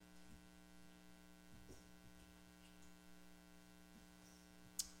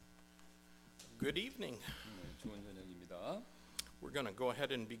Good evening. 좋은 저녁입니다. We're going to go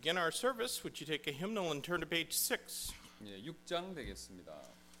ahead and begin our service. Would you take a hymnal and turn to page 6? 6장 되겠습니다.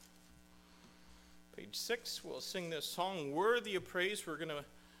 Page 6, we'll sing this song, Worthy of Praise. We're going to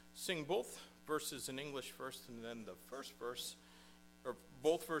sing both verses in English first, and then the first verse, or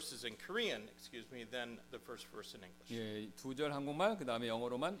both verses in Korean, then the first verse in English. 2절 한국말, 그 다음에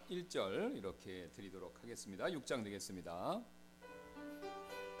영어로만 1절 이렇게 드리도록 하겠습니다. 6장 되겠습니다.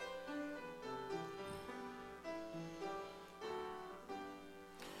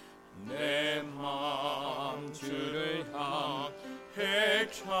 내 맘 주를 향해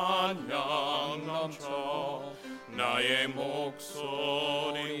찬양 넘쳐 나의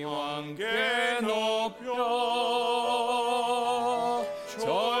목소리 왕께 높여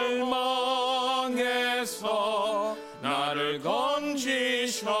절망에서 나를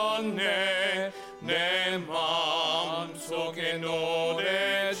건지셨네 내 마음속에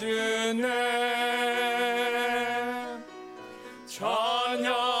노래 주네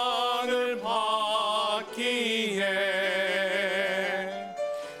찬양을 받기에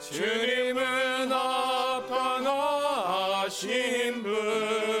주님은 합당하신 분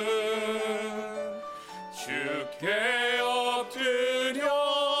주께 엎드려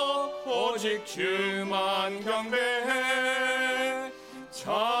오직 주만 경배해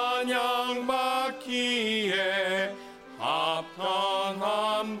찬양 받기에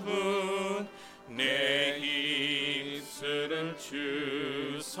합당한 분 내 입술은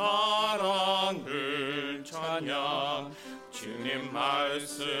주 사랑을 찬양 주님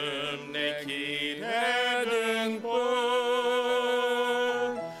말씀 내 길에 든 분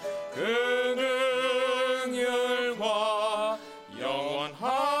그 능률과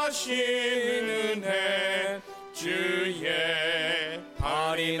영원하신 은혜 주의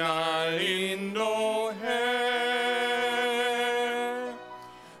발이 날 인도해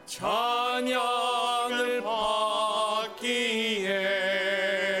찬양을 받기에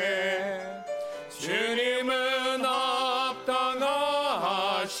주님은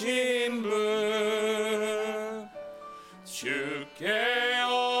합당하신 분 주께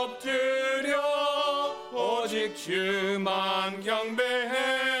엎드려 오직 주만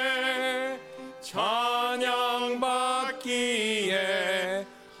경배해 찬양 받기에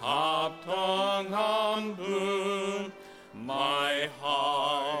합당한 분 My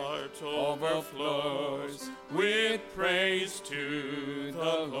heart overflows with praise to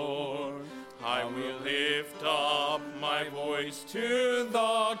the Lord. I will lift up my voice to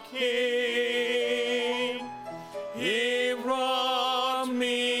the King. He brought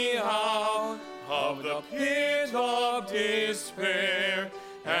me out of the pit of despair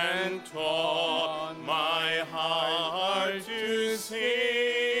and taught my heart to sing.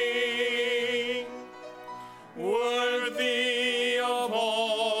 Worthy of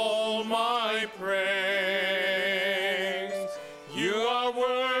all my praise, you are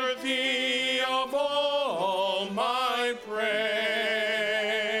worthy of all my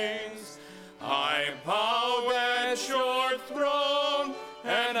praise. I bow at your throne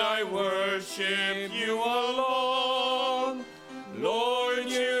and I worship you alone. Lord,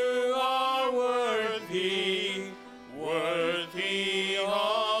 you are worthy, worthy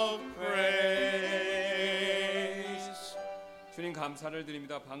of praise. 주님 감사를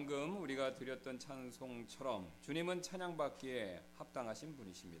드립니다. 방금 우리가 드렸던 찬송처럼 주님은 찬양받기에 합당하신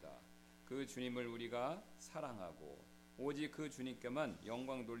분이십니다. 그 주님을 우리가 사랑하고 오직 그 주님께만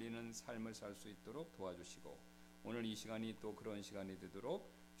영광 돌리는 삶을 살 수 있도록 도와주시고 오늘 이 시간이 또 그런 시간이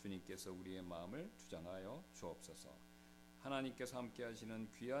되도록 주님께서 우리의 마음을 주장하여 주옵소서. 하나님께서 함께 하시는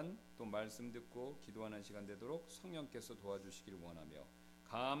귀한 또 말씀 듣고 기도하는 시간 되도록 성령께서 도와주시길 원하며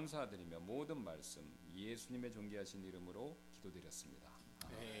감사드리며 모든 말씀 예수님의 존귀하신 이름으로 기도드렸습니다.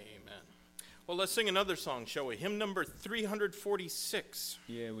 Amen. Well, let's sing another song, shall we? Hymn number 346.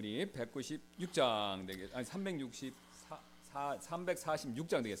 우리 196장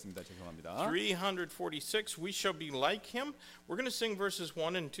 346장 되겠습니다. 죄송합니다. 346, we shall be like him. We're going to sing verses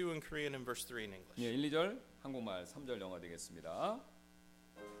 1 and 2 in Korean and verse 3 in English. 1, 2절 한국말, 3절 영어 되겠습니다.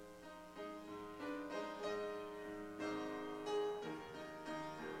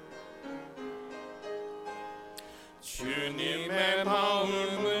 주님의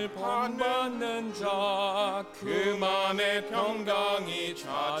마음을 본받는 자 그 맘에 평강이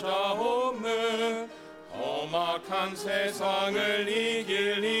찾아오는 험악한 세상을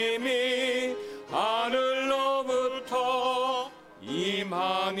이길 힘이 하늘로부터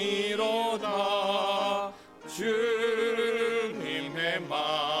임하니로다 주님의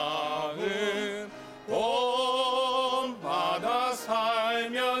마음 본받아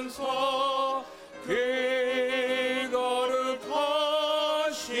살면서 그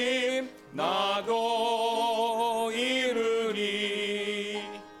거룩하심 나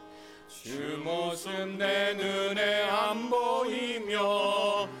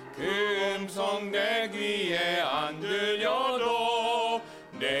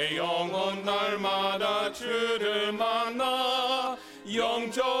주를 만나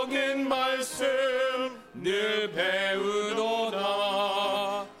영적인 말씀 늘 배우도다.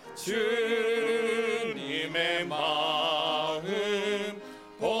 주님의 마음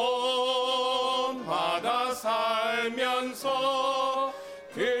본받아 살면서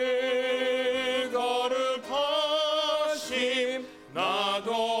그 거룩하심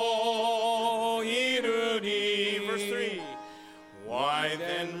나도 이르리. Verse 3. Why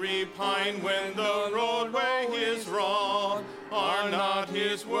then repine when the roadway is wrong? Are not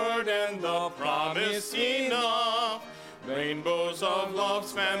his word and the promise enough? Rainbows of love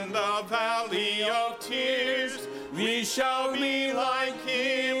span the valley of tears. We shall be like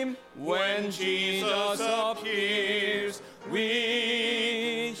him when Jesus appears.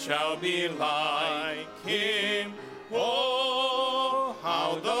 We shall be like him. Oh,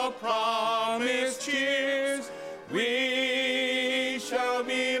 how the promise cheers. We shall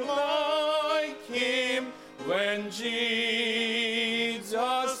be like him when Jesus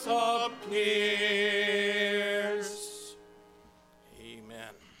appears.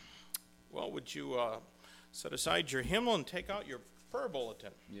 Amen. Well, would you set aside your hymnal and take out your prayer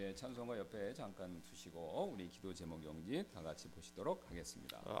bulletin? 예, 찬송가 옆에 잠깐 두시고 우리 기도 제목 영지 다 같이 보시도록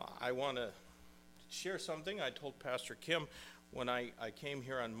하겠습니다. I want to share something. I told Pastor Kim when I came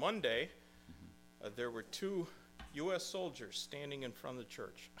here on Monday, there were 2 U.S. soldiers standing in front of the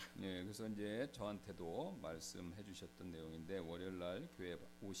church. 예, 그래서 이제 저한테도 말씀해 주셨던 내용인데 월요일 날 교회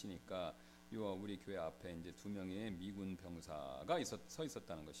오시니까 우리 교회 앞에 이제 2명의 미군 병사가 서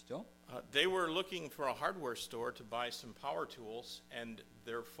있었다는 것이죠. They were looking for a hardware store to buy some power tools, and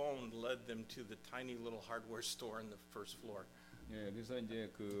their phone led them to the tiny little hardware store in the first floor. 예, 그래서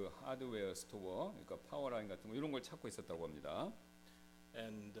이제 그 하드웨어 스토어, 그러니까 파워라인 같은 거 이런 걸 찾고 있었다고 합니다.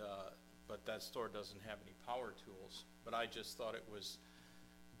 And but that store doesn't have any power tools. But I just thought it was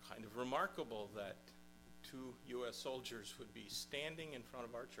kind of remarkable that 2 U.S. soldiers would be standing in front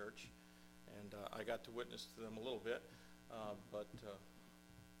of our church, and I got to witness to them a little bit. But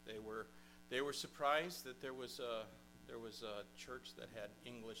they were surprised that there was a church that had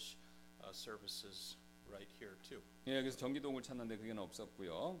English services right here too. 예, 그래서 전기동을 찾는데 그게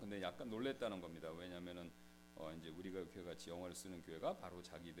없었고요. 근데 약간 놀랬다는 겁니다. 왜냐하면은 이제 우리가 교회같이 영어를 쓰는 교회가 바로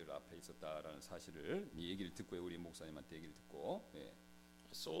자기들 앞에 있었다라는 사실을 이 얘기를 듣고요. 우리 목사님한테 얘기를 듣고. 예.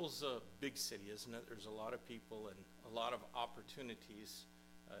 Seoul's a big city, isn't it? There's a lot of people and a lot of opportunities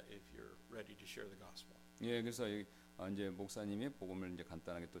if you're ready to share the gospel. 예, 그래서 이제 목사님이 복음을 이제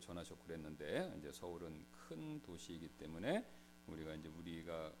간단하게 또 전하셨고 그랬는데 이제 서울은 큰 도시이기 때문에 우리가 이제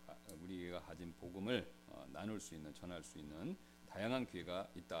우리가 가진 복음을 나눌 수 있는 전할 수 있는 다양한 기회가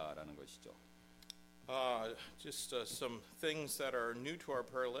있다라는 것이죠. Just some things that are new to our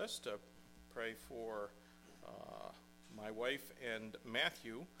prayer list. Pray for my wife and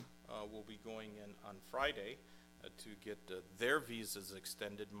Matthew will be going in on Friday to get their visas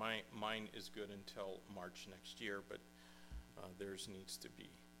extended. Mine is good until March next year, but theirs needs to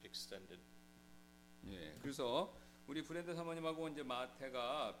be extended. 예, 그래서 우리 브랜드 사모님하고 이제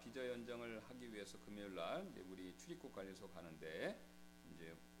마태가 비자 연장을 하기 위해서 금요일 날 이제 우리 출입국 관리소 가는데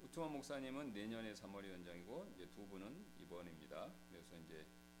이제 오트만 목사님은 내년에 3월 연장이고 이제 2분은 이번입니다. 그래서 이제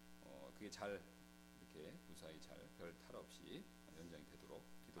그게 잘 이렇게 무사히 잘 별 탈 없이 연장이 되도록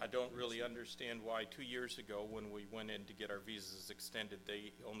I don't really understand why 2 years ago when we went in to get our visas extended,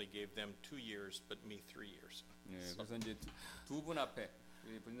 they only gave them 2 years, but me 3 years. 네, 그래서 이제 두 분 앞에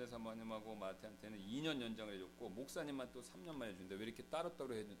우리 브랜드 사모님하고 마태한테는 2년 연장을 해줬고 목사님만 또 3년만 해준다. 왜 이렇게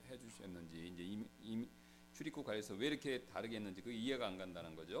따로따로 해주셨는지 이제 이 출입국 관리에서 왜 이렇게 다르게 했는지 그 이해가 안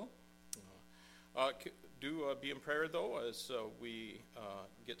간다는 거죠. Do be in prayer though as we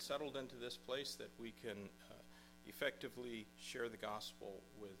get settled into this place that we can effectively share the gospel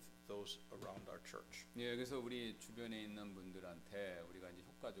with those around our church. 예, 그래서 우리 주변에 있는 분들한테 우리가 이제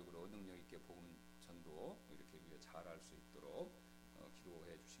효과적으로 능력 있게 복음 전도 이렇게 우리가 잘할 수 있도록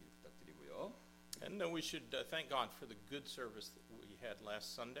기도해 주시길 부탁드리고요. And we should thank God for the good service that we had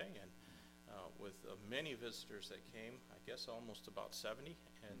last Sunday, and with many visitors that came. I guess almost about 70,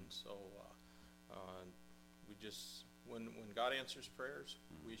 and so we just when God answers prayers,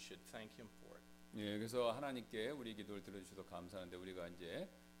 we should thank Him for it. 예, 그래서 하나님께 우리 기도를 들어주셔서 감사하는데 우리가 이제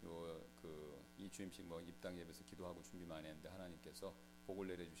이 주임식 입당 예배에서 기도하고 준비 많이 했는데 하나님께서 복을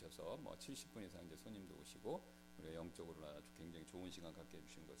내려주셔서 70분 이상 이제 손님도 오시고 우리가 영적으로 아주 굉장히 좋은 시간 갖게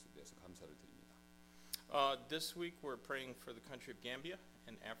해주신 것에 대해서 감사를 드립니다. This week we're praying for the country of Gambia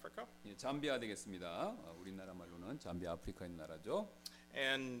in Africa. 예, 잠비아 되겠습니다. 우리나라 말로는 잠비아 아프리카의 나라죠.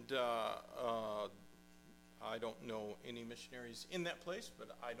 And I don't know any missionaries in that place,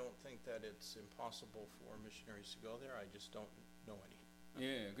 but I don't think that it's impossible for missionaries to go there. I just don't know any.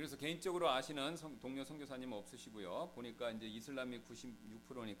 예, 그래서 개인적으로 아시는 동료 선교사님 없으시고요. 보니까 이제 이슬람이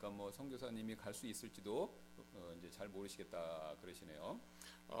 96%니까 뭐 선교사님이 갈 수 있을지도 이제 잘 모르시겠다 그러시네요.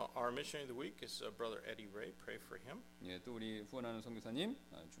 Our missionary of the week is Brother Eddie Ray. Pray for him. 예, 또 우리 후원하는 선교사님,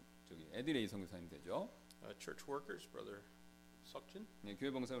 저기 에디레이 선교사님 되죠. Church workers, Brother Sokjin. 예, 교회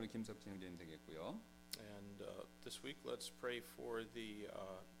봉사 우리 김석진 형제님 되겠고요. And this week, let's pray for the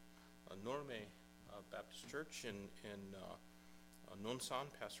Norme Baptist Church in Nonsan,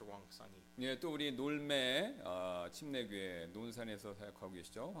 Pastor Wang Sangi. 예, 또 우리 놀매 침례교회 논산에서 사역하고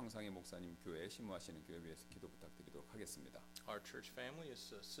계시죠. 황상희 목사님 교회 심무하시는 교회 위해서 기도 부탁드리도록 하겠습니다. Our church family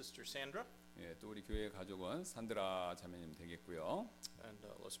is Sister Sandra. 예, 또 우리 교회 가족은 산드라 자매님 되겠고요. And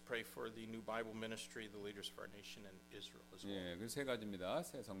let's pray for the new Bible ministry, the leaders of our nation and Israel as well. 예, 그 세 가지입니다.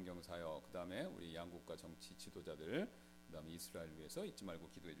 새 성경 사역, 그다음에 우리 양국과 정치 지도자들, 그다음에 이스라엘 위해서 잊지 말고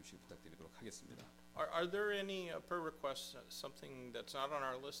기도해 주시기 부탁드리도록 하겠습니다. Are there any prayer requests, something that's not on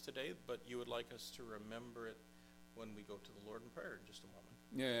our list today, but you would like us to remember it when we go to the Lord in prayer in just a moment?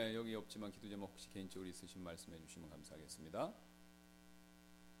 예, 여기 없지만 기도 제목 혹시 개인적으로 있으신 말씀해 주시면 감사하겠습니다.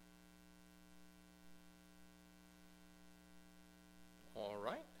 All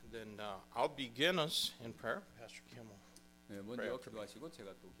right, then I'll begin us in prayer. Pastor Kim will. 예, 먼저 기도하시고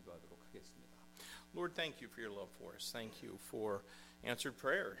제가 또 기도하도록 하겠습니다. Lord, thank you for your love for us. Thank you for answered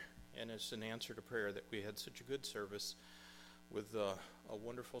prayer. And it's an answer to prayer that we had such a good service with a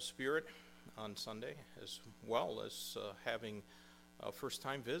wonderful spirit on Sunday, as well as having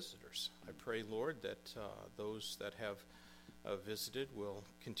first-time visitors. I pray, Lord, that those that have visited will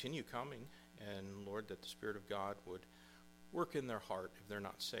continue coming, and, Lord, that the Spirit of God would work in their heart if they're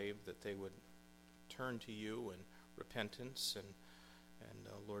not saved, that they would turn to you in repentance and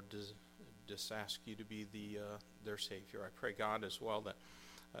Lord, just ask you to be their Savior. I pray, God, as well, that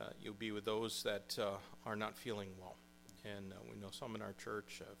you'll be with those that are not feeling well. And we know some in our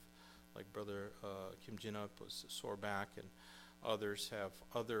church, like Brother Kim Jinup was a sore back, and others have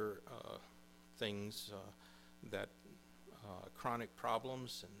other things that chronic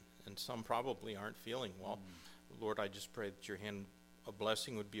problems, and some probably aren't feeling well. Lord, I just pray that your hand of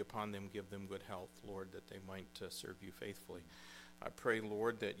blessing would be upon them, give them good health, Lord, that they might serve you faithfully. I pray,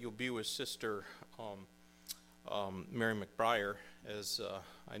 Lord, that you'll be with Sister Mary McBriar, as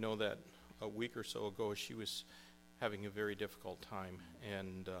I know that a week or so ago she was having a very difficult time.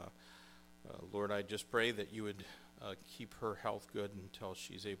 And Lord, I just pray that you would keep her health good until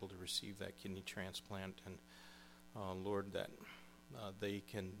she's able to receive that kidney transplant. And Lord, that they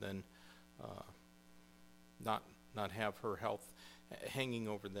can then not have her health hanging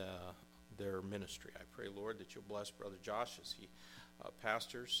over their ministry. I pray, Lord, that you'll bless Brother Josh as he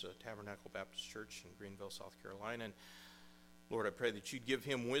pastors Tabernacle Baptist Church in Greenville, South Carolina. And Lord, I pray that you'd give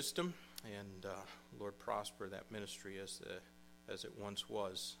him wisdom and, Lord, prosper that ministry as it once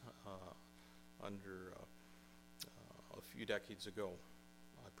was under a few decades ago.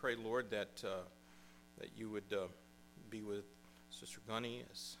 I pray, Lord, that you would be with Sister Gunny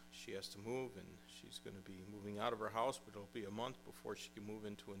as she has to move, and she's going to be moving out of her house, but it'll be a month before she can move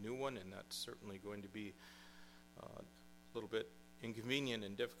into a new one, and that's certainly going to be a little bit inconvenient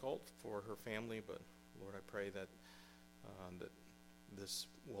and difficult for her family. But Lord, I pray that that this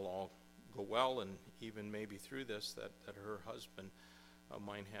will all go well, and even maybe through this that her husband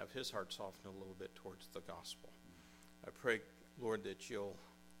might have his heart softened a little bit towards the gospel. I pray, Lord, that you'll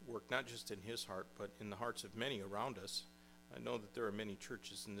work not just in his heart, but in the hearts of many around us. I know that there are many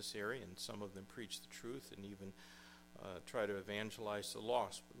churches in this area, and some of them preach the truth and even try to evangelize the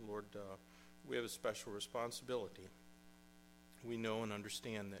lost. But Lord, we have a special responsibility. We know and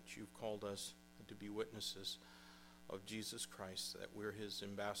understand that you've called us to be witnesses of Jesus Christ, that we're his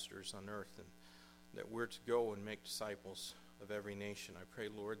ambassadors on earth, and that we're to go and make disciples of every nation. I pray,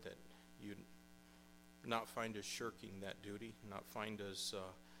 Lord, that you'd not find us shirking that duty, not find us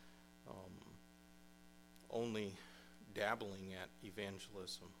only dabbling at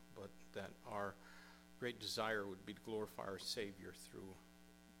evangelism, but that our great desire would be to glorify our Savior through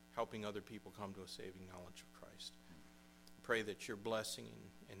helping other people come to a saving knowledge of Christ. Pray that your blessing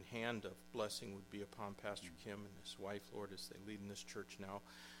and hand of blessing would be upon Pastor Kim and his wife, Lord, as they lead in this church now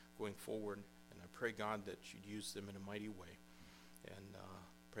going forward. And I pray, God, that you'd use them in a mighty way. And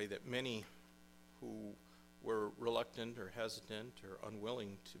pray that many who were reluctant or hesitant or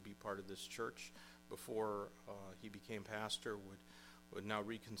unwilling to be part of this church before he became pastor would now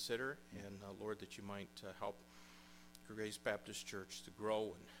reconsider. And Lord, that you might help Grace Baptist Church to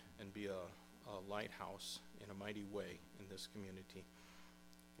grow and be a lighthouse in a mighty way in this community.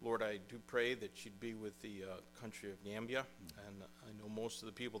 Lord, I do pray that you'd be with the country of Gambia, and I know most of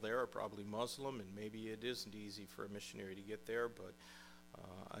the people there are probably Muslim, and maybe it isn't easy for a missionary to get there, but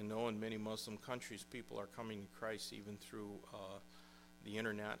I know in many Muslim countries people are coming to Christ even through the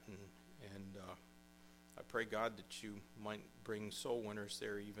internet, and I pray, God, that you might bring soul winners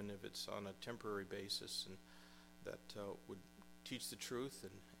there, even if it's on a temporary basis, and that would teach the truth,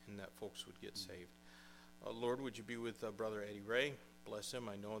 and that folks would get saved. Lord, would you be with Brother Eddie Ray? Bless him.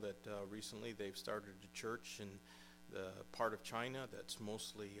 I know that recently they've started a church in the part of China that's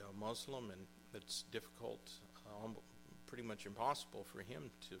mostly Muslim, and it's difficult, pretty much impossible for him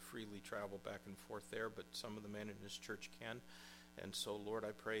to freely travel back and forth there, but some of the men in his church can. And so, Lord,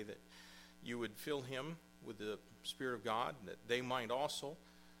 I pray that you would fill him with the Spirit of God, that they might also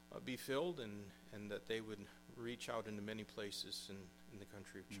be filled, and that they would reach out into many places in the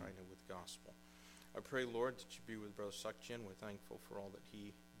country of China with the gospel. I pray, Lord, that you be with Brother Sukjin. We're thankful for all that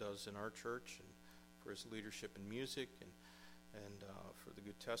he does in our church, and for his leadership in music, and for the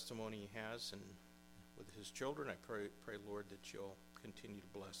good testimony he has, and with his children. I pray, Lord, that you'll continue to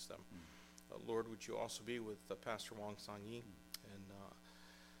bless them. Lord, would you also be with Pastor Wang Sang-yi, and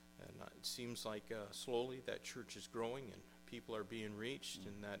it seems like slowly that church is growing and people are being reached,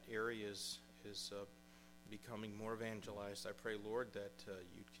 and that area is becoming more evangelized. I pray, Lord, that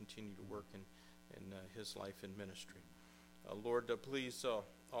you'd continue to work in his life and ministry. Lord, please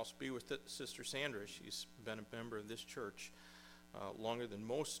also be with Sister Sandra. She's been a member of this church longer than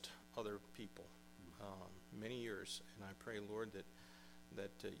most other people, many years, and I pray, Lord,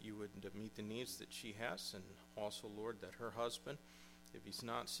 that you would meet the needs that she has, and also, Lord, that her husband, if he's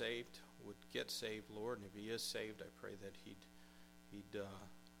not saved, would get saved, Lord, and if he is saved, I pray that he'd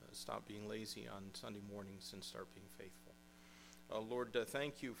stop being lazy on Sunday mornings and start being faithful. Lord,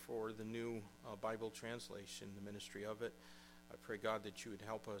 thank you for the new Bible translation, the ministry of it. I pray, God, that you would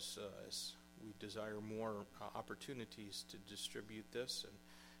help us as we desire more opportunities to distribute this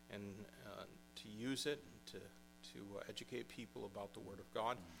and to use it, to educate people about the Word of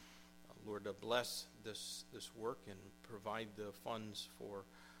God. Lord, bless this work and provide the funds for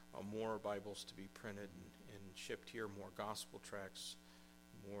more Bibles to be printed and shipped here, more gospel tracts,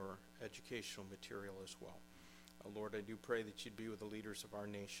 more educational material as well. Lord, I do pray that you'd be with the leaders of our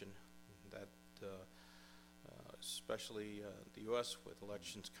nation, that especially the U.S. with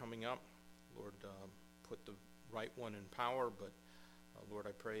elections coming up. Lord, put the right one in power, but Lord,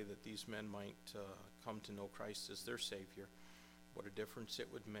 I pray that these men might come to know Christ as their Savior. What a difference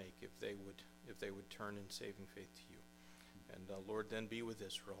it would make if they would turn in saving faith to you. And Lord, then be with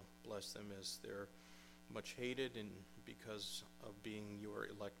Israel. Bless them as they're much hated and because of being your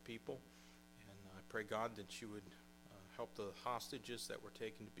elect people. And I pray, God, that you would help the hostages that were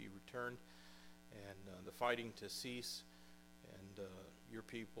taken to be returned, and the fighting to cease, and your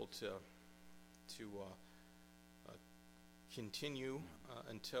people to continue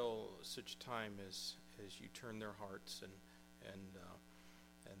until such time as you turn their hearts and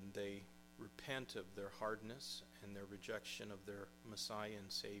they repent of their hardness and their rejection of their Messiah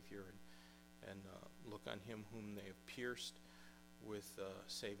and Savior, and look on him whom they have pierced with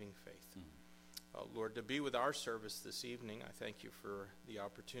saving faith. Lord, to be with our service this evening, I thank you for the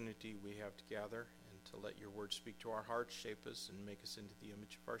opportunity we have to gather and to let your word speak to our hearts, shape us, and make us into the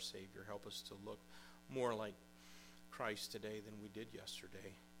image of our Savior. Help us to look more like Christ today than we did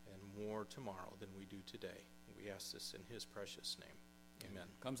yesterday, and more tomorrow than we do today. We ask this in his precious name. Amen.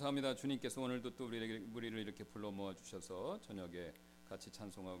 감사합니다. 주님께서 오늘도 또 우리를 이렇게 불러 모아 주셔서 저녁에 같이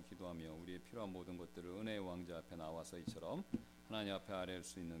찬송하고 기도하며 우리의 필요한 모든 것들을 은혜의 왕자 앞에 나와서 이처럼 하나님 앞에 아뢰할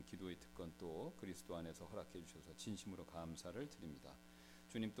수 있는 기도의 특권 또 그리스도 안에서 허락해 주셔서 진심으로 감사를 드립니다.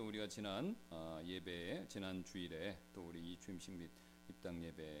 주님, 또 우리가 지난 예배에 지난 주일에 또 우리 이 주임식 및 입당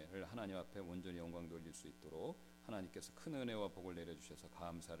예배를 하나님 앞에 온전히 영광 돌릴 수 있도록 하나님께서 큰 은혜와 복을 내려주셔서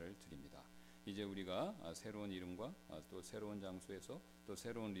감사를 드립니다. 이제 우리가 새로운 이름과 또 새로운 장소에서 또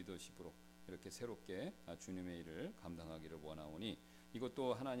새로운 리더십으로 이렇게 새롭게 주님의 일을 감당하기를 원하오니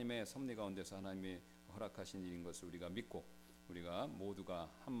이것도 하나님의 섭리 가운데서 하나님이 허락하신 일인 것을 우리가 믿고 우리가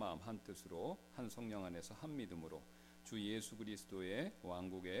모두가 한 마음 한 뜻으로 한 성령 안에서 한 믿음으로 주 예수 그리스도의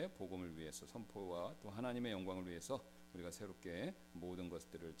왕국의 복음을 위해서 선포와 또 하나님의 영광을 위해서 우리가 새롭게 모든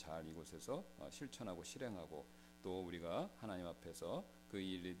것들을 잘 이곳에서 실천하고 실행하고 또 우리가 하나님 앞에서 그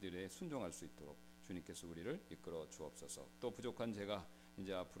일들에 순종할 수 있도록 주님께서 우리를 이끌어 주옵소서. 또 부족한 제가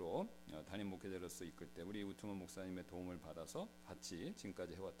이제 앞으로 담임 목회자로서 이끌 때 우리 우트먼 목사님의 도움을 받아서 같이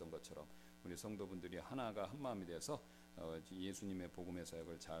지금까지 해왔던 것처럼 우리 성도분들이 하나가 한 마음이 돼서 예수님의 복음의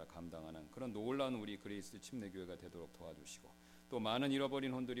사역을 잘 감당하는 그런 놀라운 우리 그레이스 침례교회가 되도록 도와주시고 또 많은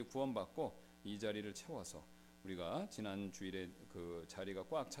잃어버린 혼들이 구원받고 이 자리를 채워서 우리가 지난 주일에 그 자리가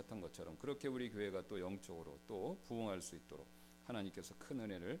꽉 찼던 것처럼 그렇게 우리 교회가 또 영적으로 또 부흥할 수 있도록 하나님께서 큰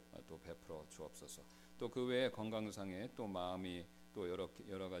은혜를 또 베풀어 주옵소서. 또 그 외에 건강상에 또 마음이 또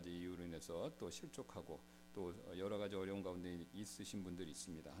여러 가지 이유로 인해서 또 실족하고 또 여러 가지 어려운 가운데 있으신 분들이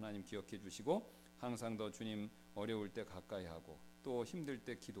있습니다. 하나님 기억해 주시고 항상 더 주님 어려울 때 가까이 하고 또 힘들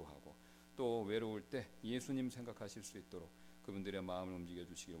때 기도하고 또 외로울 때 예수님 생각하실 수 있도록 그분들의 마음을 움직여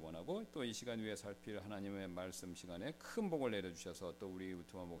주시길 원하고 또 이 시간 위에 살필 하나님의 말씀 시간에 큰 복을 내려주셔서 또 우리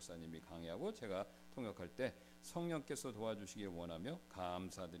우트만 목사님이 강의하고 제가 통역할 때 성령께서 도와주시길 원하며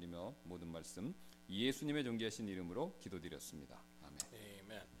감사드리며 모든 말씀 예수님의 존귀하신 이름으로 기도드렸습니다. 아멘.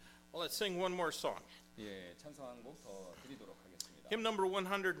 Amen. Well, let's sing one more song. 예, 찬송 한 곡 더 드리도록 하겠습니다. Hymn number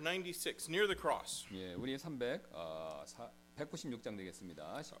 196, Near the Cross. 예, 우리 196장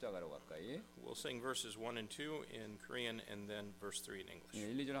되겠습니다. 십자가로 가까이. We'll sing verses 1 and 2 in Korean and then verse 3 in English. 예,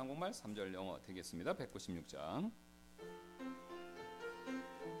 1, 2절 한국말, 3절 영어 되겠습니다. 196장.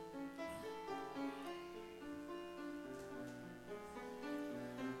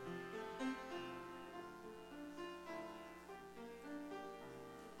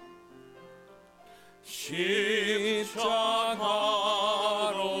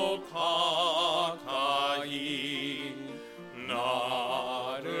 십자가로 가까이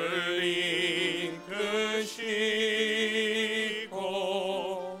나를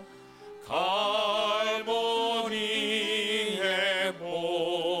이끄시고 갈보리의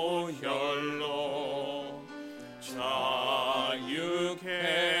보혈로 자유케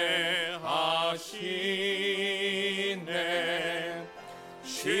하시네.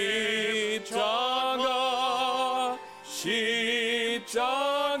 십자가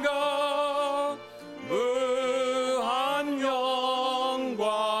무한 영광일세.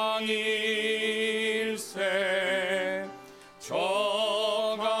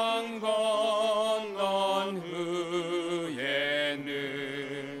 저강 건넌 후에는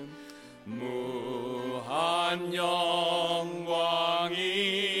무한 영광일세.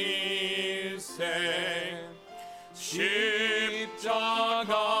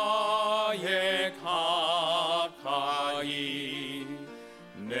 십자가에 가까이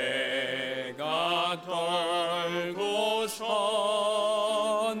내가 떨고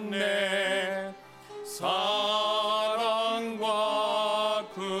섰네. 사랑과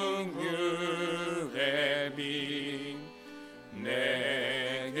긍휼의 빛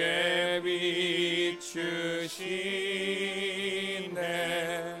내게 비추시네.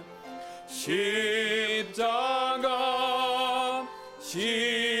 십자가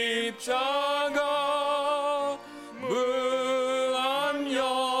무한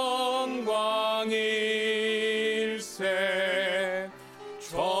영광일세.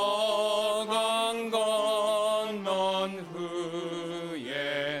 저강 건넌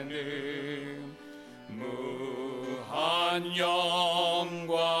후에는 무한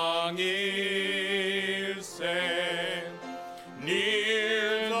영광일세.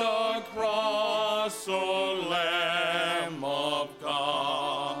 Near the cross, O Lamb of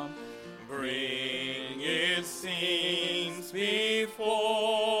God, bring its sins before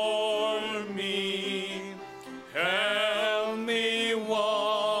me. Help me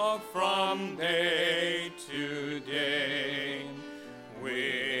walk from day to day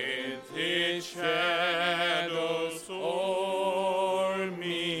with His shadows o'er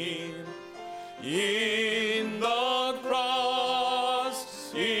me. In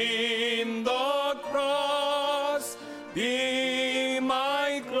the cross, be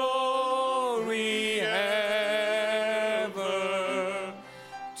my glory ever,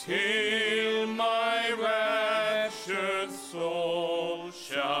 till my wretched soul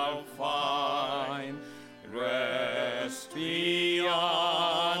shall find rest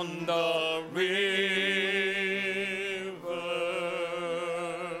beyond the river.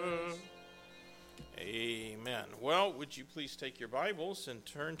 Amen. Well, would you please take your Bibles and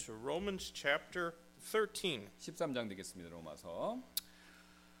turn to Romans chapter 13. 13장 되겠습니다. 로마서.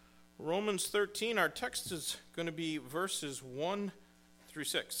 Romans 13, our text is going to be verses 1 through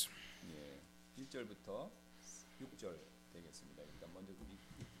 6. 예, 1절부터 6절 되겠습니다. 일단 먼저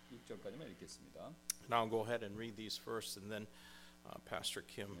 6절까지만 읽겠습니다. And I'll go ahead and read these first, and then Pastor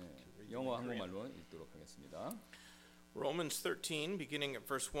Kim can read them 영어 in Korean. 한국말로 읽도록 하겠습니다. Romans 13, beginning at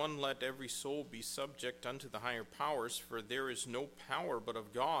verse 1, let every soul be subject unto the higher powers, for there is no power but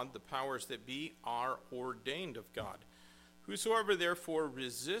of God. The powers that be are ordained of God. Whosoever therefore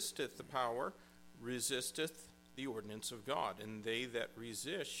resisteth the power, resisteth the ordinance of God, and they that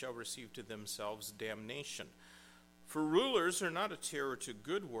resist shall receive to themselves damnation. For rulers are not a terror to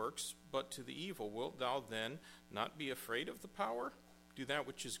good works, but to the evil. Wilt thou then not be afraid of the power? Do that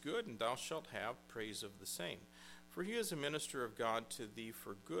which is good, and thou shalt have praise of the same. For he is a minister of God to thee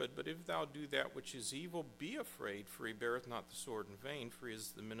for good. But if thou do that which is evil, be afraid, for he beareth not the sword in vain, for he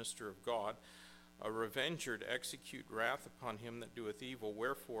is the minister of God a revenger to execute wrath upon him that doeth evil.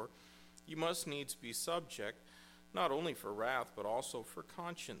 Wherefore ye must needs be subject, not only for wrath, but also for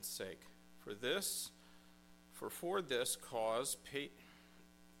conscience sake. For this cause pay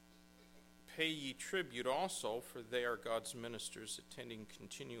ye tribute also, for they are God's ministers, attending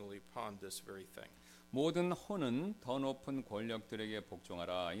continually upon this very thing. 모든 혼은 더 높은 권력들에게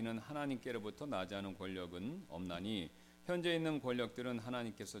복종하라. 이는 하나님께로부터 나지 않은 권력은 없나니 현재 있는 권력들은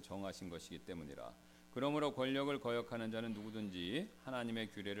하나님께서 정하신 것이기 때문이라. 그러므로 권력을 거역하는 자는 누구든지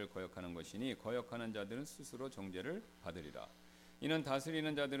하나님의 규례를 거역하는 것이니 거역하는 자들은 스스로 정죄를 받으리라. 이는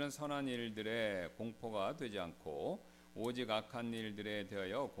다스리는 자들은 선한 일들에 공포가 되지 않고 오직 악한 일들에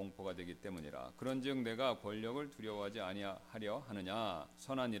대하여 공포가 되기 때문이라. 그런즉 내가 권력을 두려워하지 아니하려 하느냐.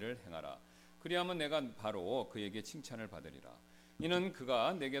 선한 일을 행하라. 그리하면 내가 바로 그에게 칭찬을 받으리라. 이는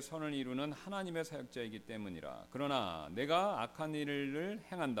그가 내게 선을 이루는 하나님의 사역자이기 때문이라. 그러나 내가 악한 일을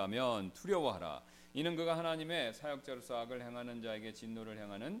행한다면 두려워하라. 이는 그가 하나님의 사역자로서 악을 행하는 자에게 진노를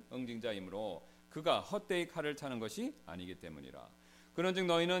행하는 응징자이므로 그가 헛되이 칼을 차는 것이 아니기 때문이라. 그런즉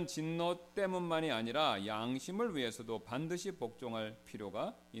너희는 진노 때문만이 아니라 양심을 위해서도 반드시 복종할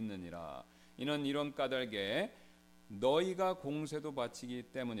필요가 있느니라. 이는 이런 까닭에 너희가 공세도 바치기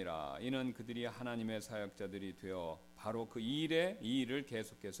때문이라. 이는 그들이 하나님의 사역자들이 되어 바로 그 이 일을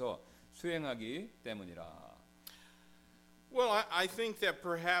계속해서 수행하기 때문이라. Well, I think that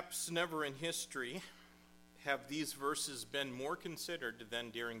perhaps never in history have these verses been more considered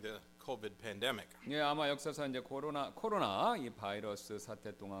than during the COVID pandemic. 예, 아마 역사상 이제 코로나 이 바이러스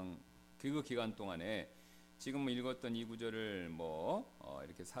사태 동안 그 기간 동안에 지금 읽었던 이 구절을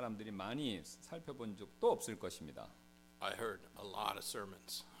이렇게 사람들이 많이 살펴본 적도 없을 것입니다. I heard a lot of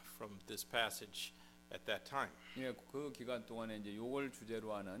sermons from this passage at that time. 예, 그 기간 동안에 이제 요걸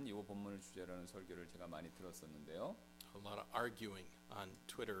주제로 하는 이 본문을 주제로 하는 설교를 제가 많이 들었었는데요. A lot of arguing on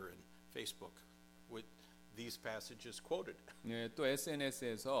Twitter and Facebook with these passages quoted. 예, 또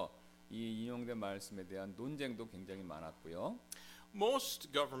SNS에서 이 인용된 말씀에 대한 논쟁도 굉장히 많았고요.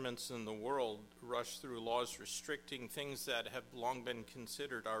 Most governments in the world rush through laws restricting things that have long been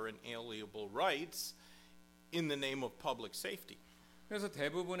considered our inalienable rights in the name of public safety. 그래서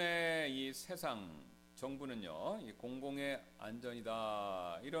대부분의 이 세상 정부는요, 이 공공의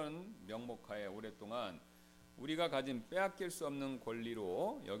안전이다 이런 명목하에 오랫동안 우리가 가진 빼앗길 수 없는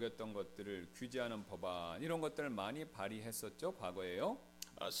권리로 여겼던 것들을 규제하는 법안 이런 것들을 많이 발의했었죠, 과거에요.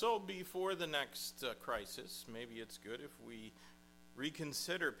 So before the next crisis, maybe it's good if we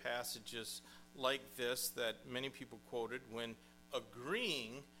reconsider passages like this that many people quoted when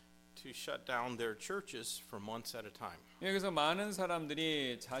agreeing to shut down their churches for months at a time. 그래서 많은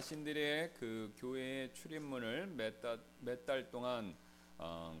사람들이 자신들의 그 교회의 출입문을 몇 달 동안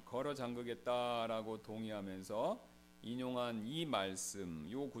걸어 잠그겠다라고 동의하면서 인용한 이 말씀,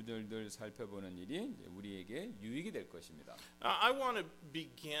 요 구절들 살펴보는 일이 우리에게 유익이 될 것입니다. I want to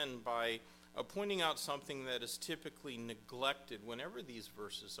begin by pointing out something that is typically neglected whenever these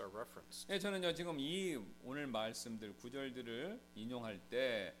verses are referenced. 예, 저는요 지금 이 오늘 말씀들 구절들을 인용할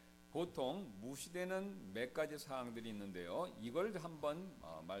때 보통 무시되는 몇 가지 사항들이 있는데요. 이걸 한번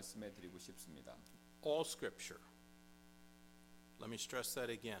말씀해 드리고 싶습니다. All Scripture. Let me stress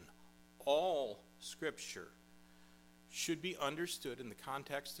that again. All Scripture should be understood in the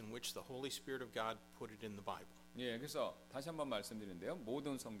context in which the Holy Spirit of God put it in the Bible. 예, 그래서 다시 한번 말씀드리는데요.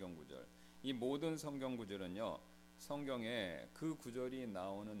 모든 성경 구절. 이 모든 성경 구절은요. 성경에 그 구절이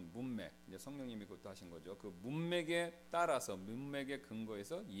나오는 문맥, 이제 성령님이 그것도 하신 거죠. 그 문맥에 따라서 문맥에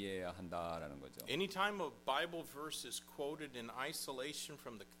근거해서 이해해야 한다라는 거죠. Anytime a Bible verse is quoted in isolation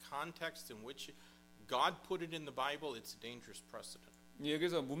from the context in which God put it in the Bible, it's a dangerous precedent.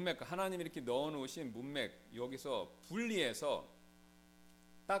 여기서 문맥, 하나님이 이렇게 넣어놓으신 문맥 여기서 분리해서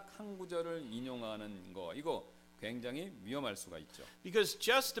딱 한 구절을 인용하는 거, 이거 굉장히 위험할 수가 있죠. Because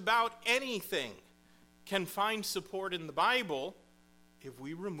just about anything can find support in the Bible if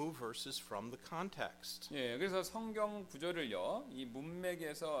we remove verses from the context. 예, 그래서 성경 구절을요, 이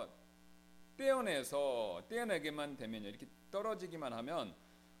문맥에서 떼어내기만 되면요, 이렇게 떨어지기만 하면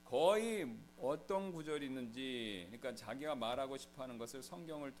거의 어떤 구절이 있는지, 그러니까 자기가 말하고 싶어하는 것을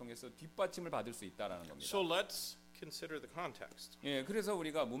성경을 통해서 뒷받침을 받을 수 있다라는 겁니다. So let's consider the context. 예, 그래서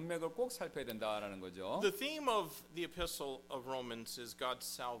우리가 문맥을 꼭 살펴야 된다라는 거죠. The theme of the epistle of Romans is God's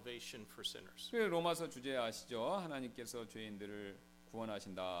salvation for sinners. 로마서 주제 아시죠? 하나님께서 죄인들을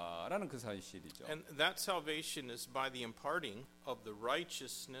구원하신다라는 그 사실이죠. And that salvation is by the imparting of the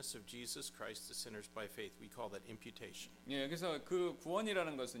righteousness of Jesus Christ to sinners by faith. We call that imputation. 예, 그래서 그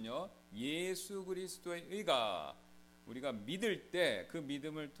구원이라는 것은요, 예수 그리스도의 의가 우리가 믿을 때 그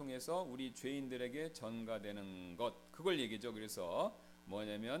믿음을 통해서 우리 죄인들에게 전가되는 것, 그걸 얘기죠. 그래서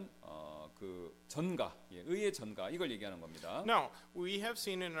뭐냐면 그 전가, 의의 전가 이걸 얘기하는 겁니다. Now, we have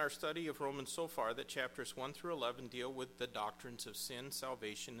seen in our study of Romans so far that chapters 1 through 11 deal with the doctrines of sin,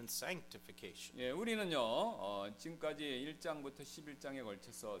 salvation, and sanctification. 우리는요 지금까지 1장부터 11장에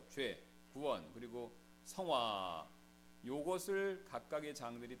걸쳐서 죄, 구원 그리고 성화 요것을 각각의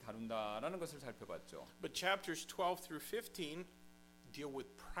장들이 다룬다라는 것을 살펴봤죠. But chapters 12 through 15 deal with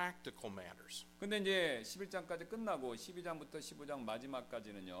practical matters. 근데 이제 11장까지 끝나고 12장부터 15장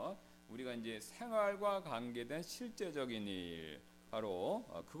마지막까지는요. 우리가 이제 생활과 관계된 실제적인 일 바로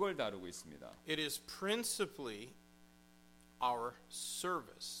그걸 다루고 있습니다. It is principally our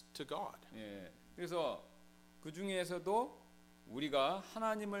service to God. 그래서 그 중에서도 우리가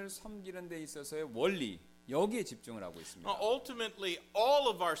하나님을 섬기는 데 있어서의 원리 여기에 집중을 하고 있습니다. Ultimately, all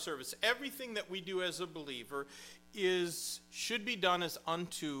of our service, everything that we do as a believer, should be done as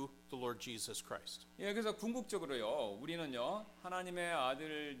unto the Lord Jesus Christ. 그래서 궁극적으로요, 우리는요 하나님의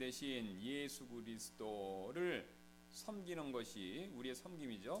아들 대신 예수 그리스도를 섬기는 것이 우리의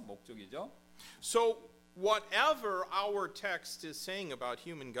섬김이죠, 목적이죠. So, whatever our text is saying about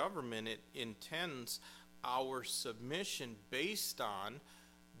human government, it intends our submission based on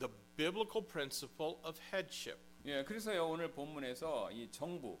the biblical principle of headship. 그래서요 오늘 본문에서 이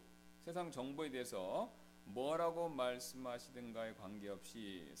정부, 세상 정부에 대해서 뭐라고 말씀하시든가에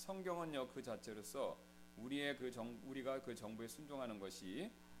관계없이 성경은요 그 자체로서 우리가 그 정부에 순종하는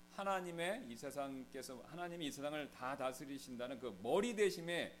것이 하나님의 이 세상께서 하나님이 이 세상을 다 다스리신다는 그 머리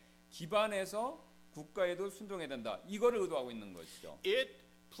대심에 기반해서 국가에도 순종해야 된다. 이거를 의도하고 있는 것이죠. It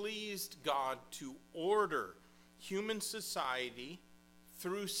pleased God to order human society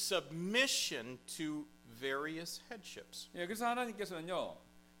through submission to various headships. 그래서 하나님께서는요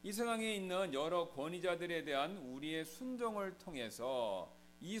이 세상에 있는 여러 권위자들에 대한 우리의 순종을 통해서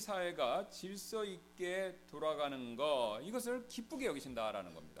이 사회가 질서 있게 돌아가는 거 이것을 기쁘게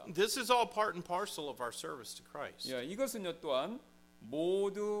여기신다라는 겁니다. This is all part and parcel of our service to Christ. 이것은요 또한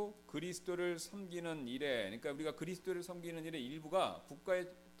모두 그리스도를 섬기는 일에, 그러니까 우리가 그리스도를 섬기는 일의 일부가 국가에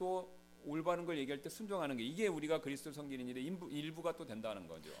또 올바른 걸 얘기할 때 순종하는 게 이게 우리가 그리스도를 섬기는 일의 일부가 또 된다는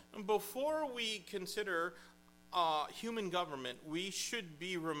거죠. Before we consider human government, we should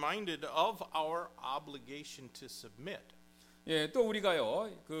be reminded of our obligation to submit. 또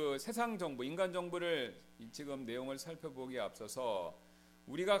우리가요 그 세상 정부, 인간 정부를 지금 내용을 살펴보기에 앞서서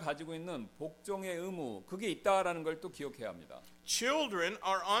우리가 가지고 있는 복종의 의무 그게 있다라는 걸 또 기억해야 합니다. Children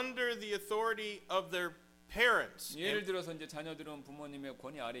are under the authority of their parents. 예를 들어서 이제 자녀들은 부모님의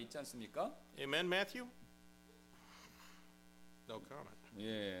권위 아래 있지 않습니까? Amen, Matthew? No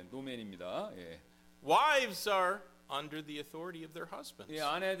comment. 노맨입니다. Wives are under the authority of their husbands.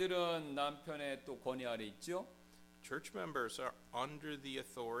 아내들은 남편의 또 권위 아래 있죠. Church members are under the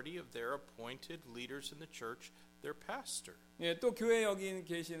authority of their appointed leaders in the church, their pastor. 또 교회 여기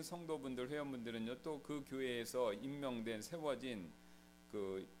계신 성도분들, 회원분들은요, 또 그 교회에서 임명된 세워진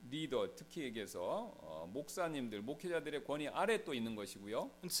그 리더, 특히 얘기해서 목사님들, 목회자들의 권위 아래 또 있는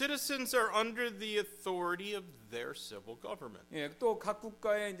것이고요. And citizens are under the authority of their civil government. 또 각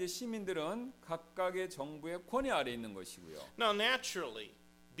국가의 이제 시민들은 각각의 정부의 권위 아래 있는 것이고요. Now, naturally,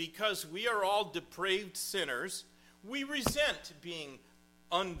 because we are all depraved sinners, we resent being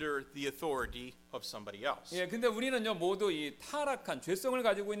under the authority of somebody else. 근데 우리는요 모두 이 타락한 죄성을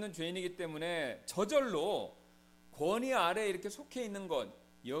가지고 있는 죄인이기 때문에 저절로 권위 아래 이렇게 속해 있는 것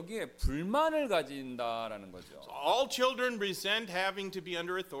여기에 불만을 가진다라는 거죠. So all children resent having to be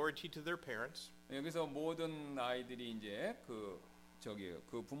under authority to their parents. 여기서 모든 아이들이 이제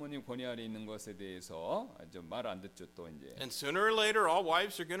그 부모님 권위 아래 있는 것에 대해서 좀 말 안 듣죠 또 이제. And sooner or later, all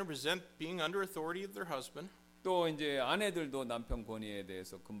wives are going to resent being under authority of their husband. 또 이제 아내들도 남편 권위에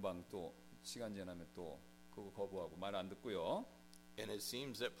대해서 금방 또 시간 지나면 또 그거 거부하고 말 안 듣고요. And it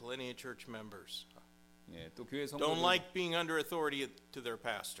seems that plenty of church members 또 교회 don't 성도들 like being under authority to their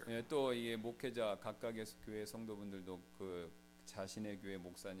pastor. 또 이 목회자 각각의 교회 성도분들도 그 자신의 교회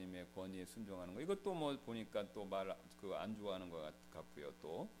목사님의 권위에 순종하는 거 이것도 뭐 보니까 또 말 그 안 좋아하는 것 같고요.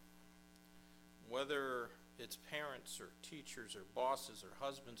 또 Whether it's parents or teachers or bosses or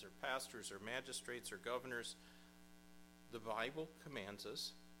husbands or pastors or magistrates or governors, the Bible commands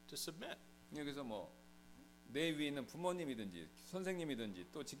us to submit. 여기서 뭐 내 위에 있는 부모님이든지 선생님이든지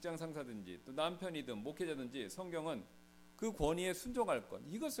또 직장 상사든지 또 남편이든 목회자든지 성경은 그 권위에 순종할 것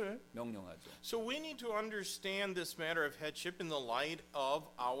이것을 명령하죠. So we need to understand this matter of headship in the light of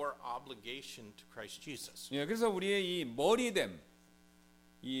our obligation to Christ Jesus. 그래서 우리의 이 머리됨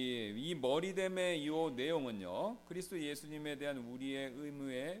이 머리됨의 이 내용은요 그리스도 예수님에 대한 우리의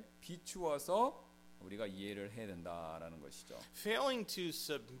의무에 비추어서 우리가 이해를 해야 된다라는 것이죠. Failing to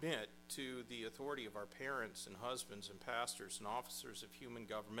submit to the authority of our parents and husbands and pastors and officers of human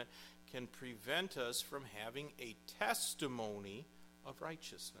government can prevent us from having a testimony of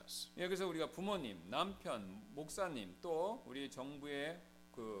righteousness. 예, 그래서 우리가 부모님, 남편, 목사님 또 우리 정부의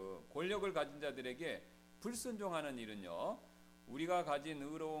그 권력을 가진 자들에게 불순종하는 일은요. 우리가 가진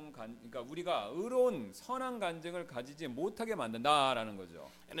그러니까 우리가 의로운 선한 간증을 가지지 못하게 만든다라는 거죠.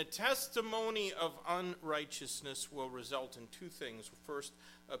 And a testimony of unrighteousness will result in two things. First,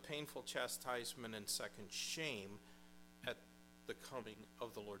 a painful chastisement, and second, shame at the coming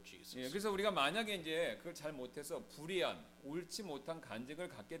of the Lord Jesus. 예, 그래서 우리가 만약에 이제 그걸 잘 못해서 불의한, 옳지 못한 간증을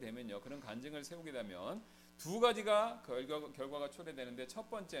갖게 되면요, 그런 간증을 세우게 되면 두 가지가 결과가 초래되는데 첫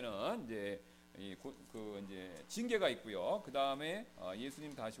번째는 이제 이제 징계가 있고요. 그 다음에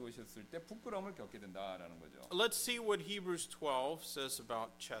예수님 다시 오셨을 때 부끄러움을 겪게 된다라는 거죠. Let's see what Hebrews 12 says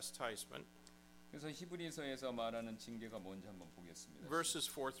about chastisement. 그래서 히브리서에서 말하는 징계가 뭔지 한번 보겠습니다.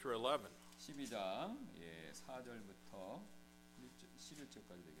 Verses 4 through 11. 12장 4절부터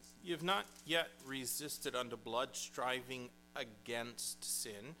 11절까지 되겠습니다. You have not yet resisted unto blood, striving against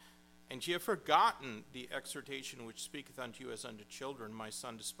sin. And ye have forgotten the exhortation which speaketh unto you as unto children. My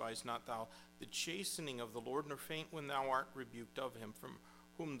son, despise not thou the chastening of the Lord, nor faint when thou art rebuked of him. From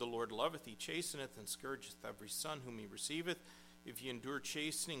whom the Lord loveth, he chasteneth and scourgeth every son whom he receiveth. If ye endure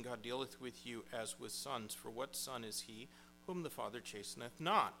chastening, God dealeth with you as with sons. For what son is he whom the Father chasteneth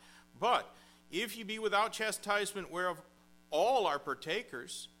not? But if ye be without chastisement, whereof all are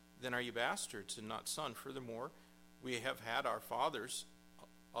partakers, then are ye bastards and not sons. Furthermore, we have had our fathers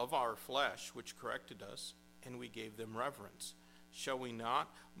of our flesh, which corrected us, and we gave them reverence. Shall we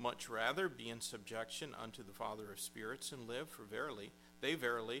not much rather be in subjection unto the Father of spirits and live? For verily, they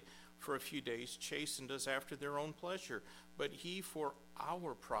verily for a few days chastened us after their own pleasure, but he for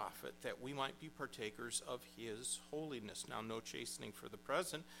our profit, that we might be partakers of his holiness. Now no chastening for the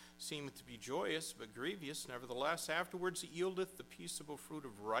present seemeth to be joyous, but grievous. Nevertheless, afterwards it yieldeth the peaceable fruit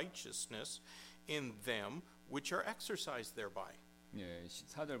of righteousness in them which are exercised thereby. 예,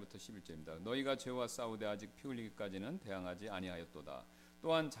 4절부터 11절입니다. 너희가 죄와 싸우되 아직 피 흘리기까지는 대항하지 아니하였도다.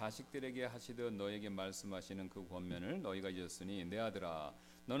 또한 자식들에게 하시듯 너에게 말씀하시는 그 권면을 너희가 잊었으니 내 아들아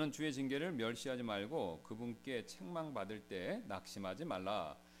너는 주의 징계를 멸시하지 말고 그분께 책망받을 때 낙심하지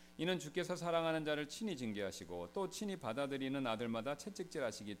말라. 이는 주께서 사랑하는 자를 친히 징계하시고 또 친히 받아들이는 아들마다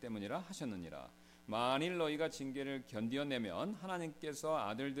채찍질하시기 때문이라 하셨느니라. 만일 너희가 징계를 견디어내면 하나님께서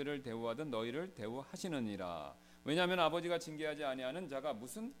아들들을 대우하듯 너희를 대우하시느니라. 왜냐하면 아버지가 징계하지 아니하는 자가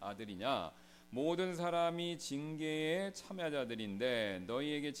무슨 아들이냐? 모든 사람이 징계에 참여자들인데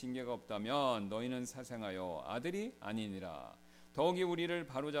너희에게 징계가 없다면 너희는 사생하여 아들이 아니니라. 더욱이 우리를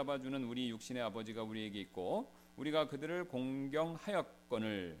바로잡아주는 우리 육신의 아버지가 우리에게 있고 우리가 그들을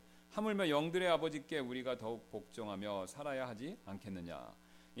공경하였거늘 하물며 영들의 아버지께 우리가 더욱 복종하며 살아야 하지 않겠느냐.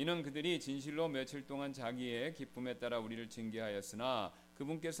 이는 그들이 진실로 며칠 동안 자기의 기쁨에 따라 우리를 징계하였으나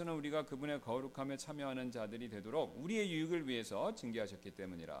그분께서는 우리가 그분의 거룩함에 참여하는 자들이 되도록 우리의 유익을 위해서 징계하셨기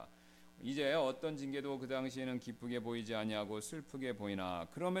때문이라. 이제 어떤 징계도 그 당시에는 기쁘게 보이지 아니하고 슬프게 보이나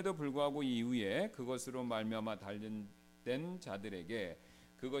그럼에도 불구하고 이후에 그것으로 말미암아 단련된 자들에게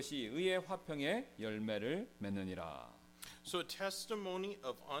그것이 의의 화평의 열매를 맺느니라. So a testimony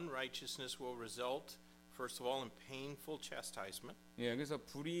of unrighteousness will result, first of all, in painful chastisement. 예, 그래서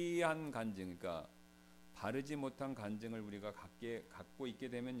불의한 간증, 그러니까 바르지 못한 간증을 우리가 갖고 있게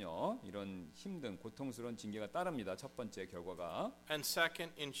되면요, 이런 힘든 고통스러운 징계가 따릅니다. 첫 번째 결과가. And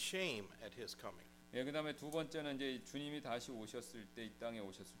second, in shame at his coming. 예, 그다음에 두 번째는 이제 주님이 다시 오셨을 때, 이 땅에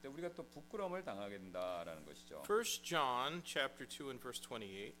오셨을 때 우리가 또 부끄러움을 당하게 된다라는 것이죠. 1 John chapter 2 and verse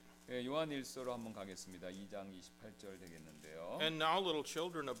 28. 예, 요한일서로 한번 가겠습니다. 2장 28절 되겠는데요. And now little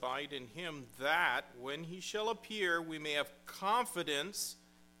children abide in him, that when he shall appear we may have confidence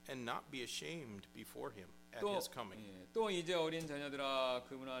and not be ashamed before him at his coming. 예, 또 이제 어린 자녀들아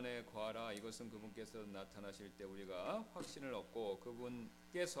그분 안에 거하라. 이것은 그분께서 나타나실 때 우리가 확신을 얻고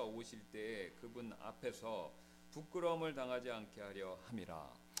그분께서 오실 때 그분 앞에서 부끄러움을 당하지 않게 하려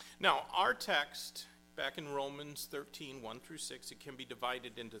함이라. Now our text back in Romans 13, 1 through 6, it can be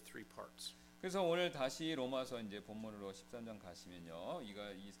divided into three parts. 그래서 오늘 다시 로마서 이제 본문으로 13장 가시면요, 이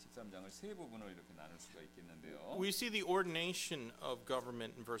 13장을 세 부분으로 이렇게 나눌 수가 있겠는데요. We see the ordination of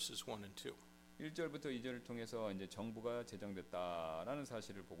government in verses 1 and 2. 1절부터 2절을 통해서 이제 정부가 제정됐다라는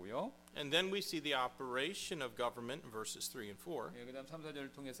사실을 보고요. And then we see the operation of government in verses 3 and 4. 예, 그다음 3,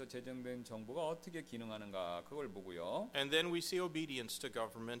 4절을 통해서 제정된 정부가 어떻게 기능하는가 그걸 보고요. And then we see obedience to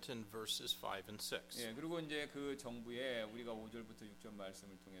government in verses 5 and 6. 예, 그리고 이제 그 정부에 우리가 5절부터 6절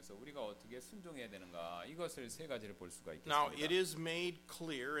말씀을 통해서 우리가 어떻게 순종해야 되는가 이것을 세 가지를 볼 수가 Now, 있겠습니다. it is made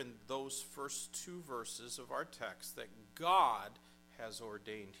clear in those first two verses of our text that God has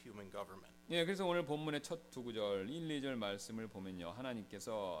ordained human government. 예, 그래서 오늘 본문의 첫 두 구절 1, 2절 말씀을 보면요.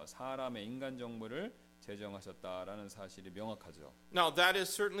 하나님께서 사람의 인간 정부를 제정하셨다라는 사실이 명확하죠. Now, that is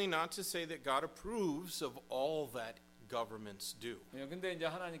certainly not to say that God approves of all that governments do. 예, 근데 이제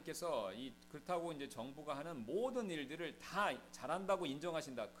하나님께서 그렇다고 이제 정부가 하는 모든 일들을 다 잘한다고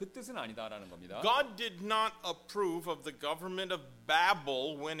인정하신다. 그 뜻은 아니다라는 겁니다. God did not approve of the government of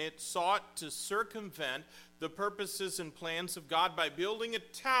Babel when it sought to circumvent the purposes and plans of God by building a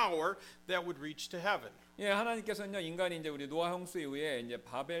tower that would reach to heaven. 예, 하나님께서는요 인간이 이제 우리 노아 홍수에 의해 이제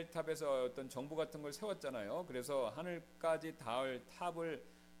바벨탑에서 어떤 정부 같은 걸 세웠잖아요. 그래서 하늘까지 닿을 탑을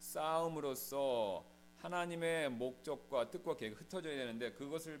쌓음으로써 하나님의 목적과 뜻과 계획이 흩어져야 되는데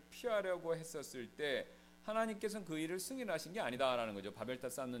그것을 피하려고 했었을 때 하나님께서는 그 일을 승인하신 게 아니다라는 거죠.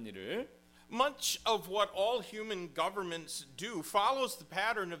 바벨탑 쌓는 일을. Much of what all human governments do follows the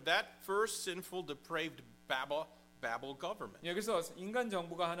pattern of that first sinful, depraved Babel government. 예, 그래서 인간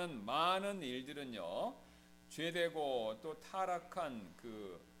정부가 하는 많은 일들은요 죄되고 또 타락한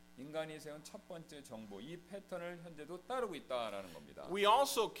그 인간이 세운 첫 번째 정부 이 패턴을 현재도 따르고 있다라는 겁니다. We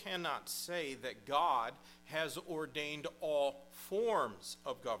also cannot say that God has ordained all forms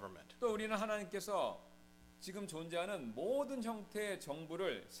of government. 또 우리는 하나님께서 지금 존재하는 모든 형태의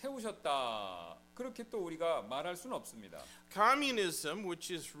정부를 세우셨다. 그렇게 또 우리가 말할 수는 없습니다. Communism,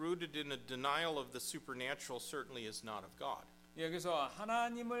 which is rooted in a denial of the supernatural, certainly is not of God. 예, 그래서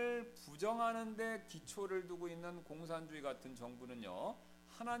하나님을 부정하는데 기초를 두고 있는 공산주의 같은 정부는요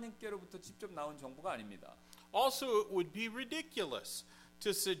하나님께로부터 직접 나온 정부가 아닙니다. Also, it would be ridiculous to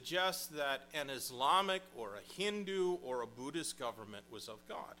suggest that an Islamic or a Hindu or a Buddhist government was of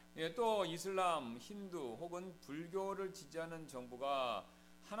God. 예, 또 이슬람, 힌두 혹은 불교를 지지하는 정부가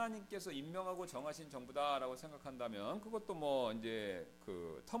하나님께서 임명하고 정하신 정부다라고 생각한다면 그것도 뭐 이제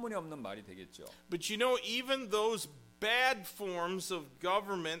그 터무니없는 말이 되겠죠. But you know, even those bad forms of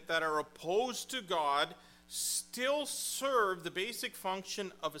government that are opposed to God still serve the basic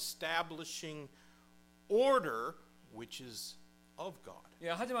function of establishing order, which is of God. 예,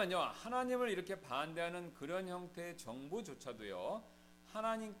 하지만요 하나님을 이렇게 반대하는 그런 형태의 정부조차도요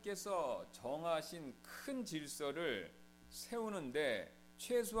하나님께서 정하신 큰 질서를 세우는데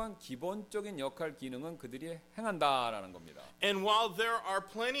최소한 기본적인 역할 기능은 그들이 행한다라는 겁니다. And while there are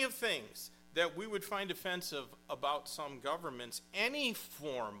plenty of things that we would find offensive about some governments, any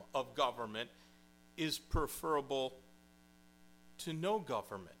form of government is preferable to no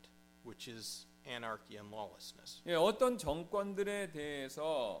government, which is anarchy and lawlessness. 예, 어떤 정권들에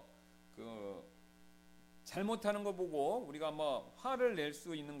대해서 그 잘못하는 거 보고 우리가 뭐 화를 낼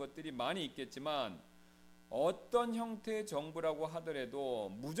수 있는 것들이 많이 있겠지만 어떤 형태의 정부라고 하더라도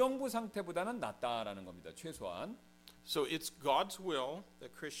무정부 상태보다는 낫다라는 겁니다. 최소한. So it's God's will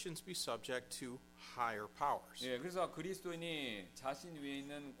that Christians be subject to higher powers. 예, 그래서 그리스도인이 자신 위에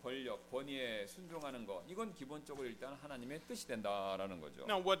있는 권력, 권위에 순종하는 거 이건 기본적으로 일단 하나님의 뜻이 된다라는 거죠.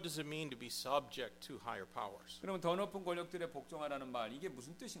 Now, what does it mean to be subject to higher powers? 그러면 더 높은 권력들에 복종하라는 말 이게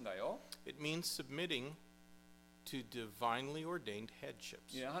무슨 뜻인가요? It means submitting to divinely ordained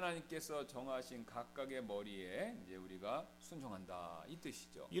headships. 예, 하나님께서 정하신 각각의 머리에 이제 우리가 순종한다 이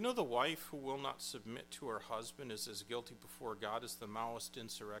뜻이죠. You know, the wife who will not submit to her husband is as guilty before God as the Maoist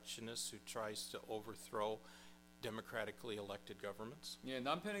insurrectionist who tries to overthrow democratically elected governments. 예,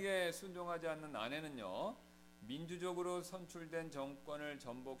 남편에게 순종하지 않는 아내는요 민주적으로 선출된 정권을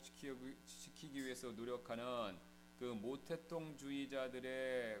전복시키기 위해서 노력하는 그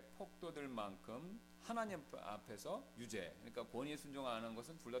모태통주의자들의 폭도들만큼 하나님 앞에서 유죄, 그러니까 권위에 순종하는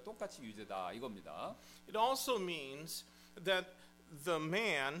것은 둘 다 똑같이 유죄다 이겁니다. It also means that the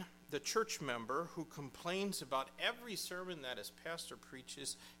man, the church member who complains about every sermon that his pastor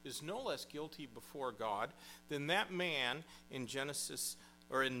preaches is no less guilty before God than that man in Genesis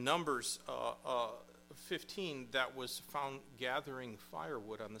or in Numbers 15 that was found gathering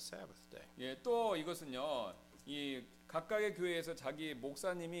firewood on the Sabbath day. 예, 또 이것은요. 이 각각의 교회에서 자기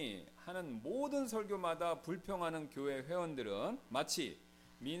목사님이 하는 모든 설교마다 불평하는 교회 회원들은 마치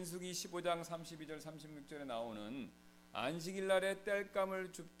민수기 15장 32절 36절에 나오는 안식일 날에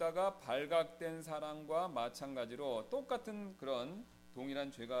땔감을 줍다가 발각된 사람과 마찬가지로 똑같은 그런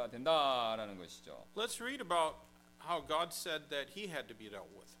동일한 죄가 된다라는 것이죠. Let's read about how God said that he had to be dealt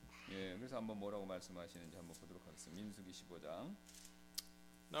with. 예, 그래서 한번 뭐라고 말씀하시는지 한번 보도록 하겠습니다. 민수기 15장.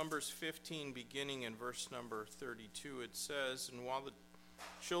 Numbers 15, beginning in verse number 32, it says, And while the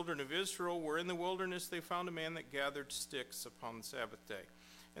children of Israel were in the wilderness, they found a man that gathered sticks upon the Sabbath day.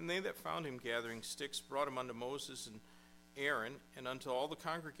 And they that found him gathering sticks brought him unto Moses and Aaron, and unto all the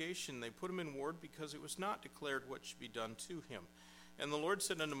congregation they put him in ward, because it was not declared what should be done to him. And the Lord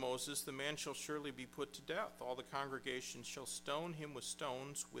said unto Moses, The man shall surely be put to death. All the congregation shall stone him with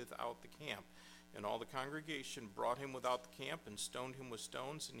stones without the camp. And all the congregation brought him without the camp and stoned him with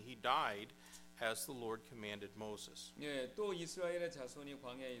stones, and he died as the Lord commanded Moses. 예, 또 이스라엘의 자손이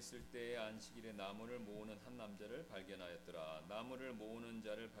광야에 있을 때에 안식일에 나무를 모으는 한 남자를 발견하였더라. 나무를 모으는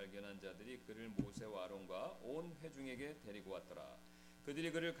자를 발견한 자들이 그를 모세와 아론과 온 회중에게 데리고 왔더라.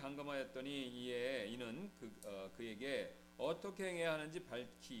 그들이 그를 감금하였더니 이는 그에게 어떻게 행해야 하는지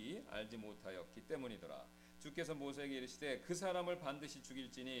밝히 알지 못하였기 때문이더라. 주께서 모세에게 이르시되 그 사람을 반드시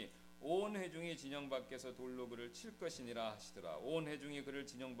죽일지니 온 회중이 진영 밖에서 돌로 그를 칠 것이니라 하시더라. 온 회중이 그를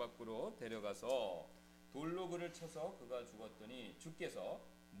진영 밖으로 데려가서 돌로 그를 쳐서 그가 죽었더니 주께서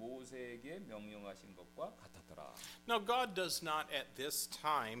모세에게 명령하신 것과 같았더라. Now God does not at this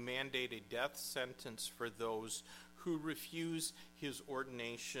time mandate a death sentence for those who refuse his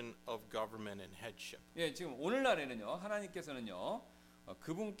ordination of government and headship. 예, 지금 오늘날에는요. 하나님께서는요.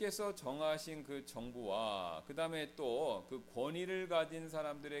 그분께서 정하신 그 정부와 그 다음에 또 그 권위를 가진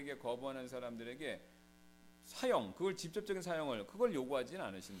사람들에게 거부하는 사람들에게 사형, 그걸 직접적인 사형을 그걸 요구하지는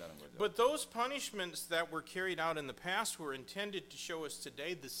않으신다는 거죠. But those punishments that were carried out in the past were intended to show us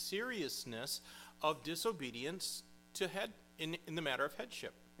today the seriousness of disobedience to in the matter of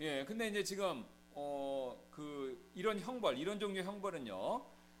headship. 예, 근데 이제 지금 이런 형벌, 이런 종류의 형벌은요,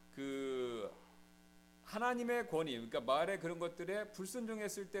 하나님의 권위, 그러니까 말의 그런 것들에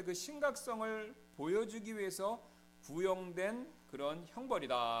불순종했을 때 그 심각성을 보여주기 위해서 구형된 그런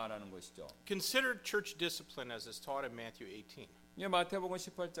형벌이다라는 것이죠. Consider church discipline as is taught in Matthew 18. 예, 마태복음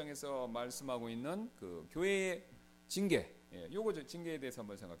 18장에서 말씀하고 있는 그 교회의 징계, 요거 징계에 대해서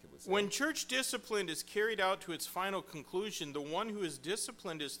한번 생각해 보세요. When church discipline is carried out to its final conclusion, the one who is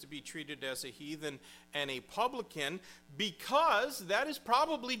disciplined is to be treated as a heathen and a publican, because that is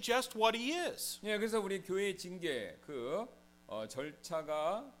probably just what he is. 예, 그래서 우리 교회의 징계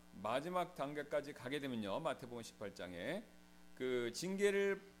절차가 마지막 단계까지 가게 되면요, 마태복음 18장에 그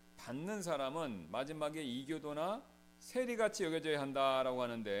징계를 받는 사람은 마지막에 이교도나 세리같이 여겨져야 한다라고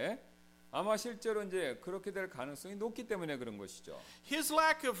하는데. 아마 실제로 이제 그렇게 될 가능성이 높기 때문에 그런 것이죠. His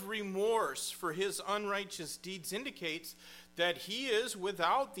lack of remorse for his unrighteous deeds indicates that he is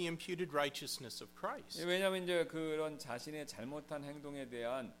without the imputed righteousness of Christ. 왜냐하면 이제 그런 자신의 잘못한 행동에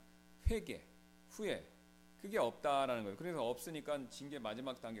대한 회개, 후회, 그게 없다라는 거예요. 그래서 없으니까 징계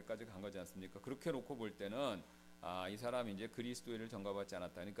마지막 단계까지 간 거지 않습니까? 그렇게 놓고 볼 때는 이 사람이 이제 그리스도를 전가받지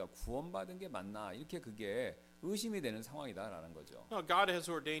않았다. 그러니까 구원받은 게 맞나? 이렇게 그게 의심이 되는 상황이다라는 거죠. Now, God has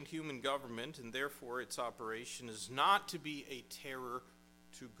ordained human government, and therefore its operation is not to be a terror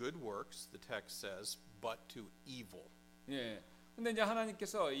to good works, the text says, but to evil. 예. 근데 이제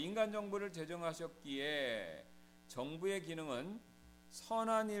하나님께서 인간 정부를 제정하셨기에 정부의 기능은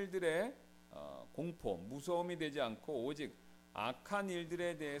선한 일들의 공포, 무서움이 되지 않고 오직 악한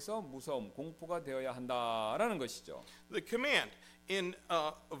일들에 대해서 무서움, 공포가 되어야 한다라는 것이죠. The command in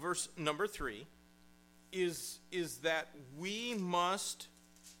verse number 3 is that we must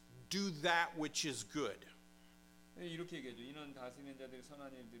do that which is good. 이렇게 얘기하죠. 이는 다스리는 자들이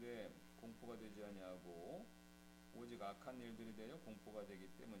선한 일들에 공포가 되지 아니하고 오직 악한 일들에 대하여 공포가 되기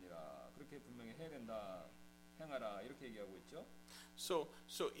때문이라. 그렇게 분명히 해야 된다, 행하라 이렇게 얘기하고 있죠. So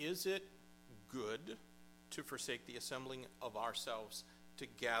is it good to forsake the assembling of ourselves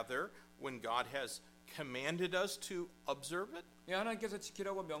together when God has commanded us to observe it? 예, 하나님께서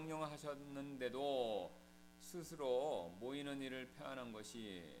지키라고 명령하셨는데도 스스로 모이는 일을 폐하는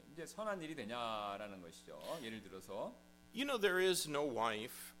것이 이제 선한 일이 되냐라는 것이죠. 예를 들어서 You know, there is no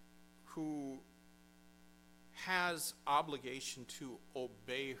wife who has obligation to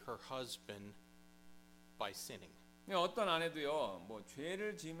obey her husband by sinning. 어떤 아내도요, 뭐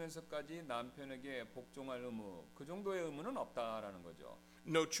죄를 지으면서까지 남편에게 복종할 의무, 그 정도의 의무는 없다라는 거죠.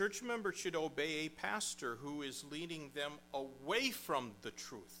 No church member should obey a pastor who is leading them away from the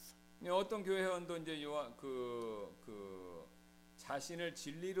truth. 어떤 교회 회원도 이제 자신을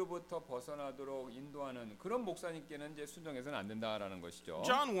진리로부터 벗어나도록 인도하는 그런 목사님께는 이제 순종해서는 안 된다라는 것이죠.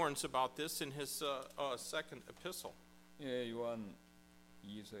 John warns about this in his second epistle. 예, 요한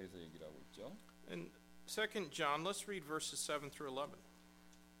 2서에서 얘기를 하고 있죠. In 2 John, let's read verses 7 through 11.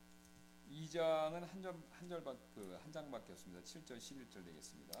 2장은 한 장밖에 없습니다. 7절 11절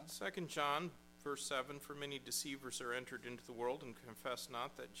되겠습니다. 2 John verse 7, for many deceivers are entered into the world and confess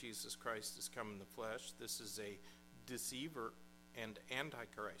not that Jesus Christ is come in the flesh. This is a deceiver and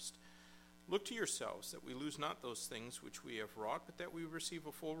antichrist. Look to yourselves that we lose not those things which we have wrought, but that we receive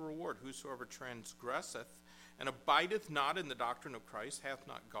a full reward. Whosoever transgresseth and abideth not in the doctrine of Christ hath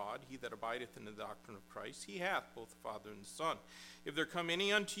not God. He that abideth in the doctrine of Christ, he hath both the Father and the Son. If there come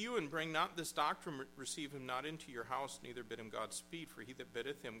any unto you and bring not this doctrine, receive him not into your house, neither bid him Godspeed. For he that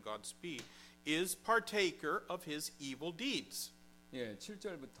biddeth him Godspeed is partaker of his evil deeds. 예,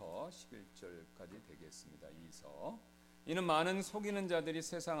 7절부터 11절까지 되겠습니다. 이서. 이는 많은 속이는 자들이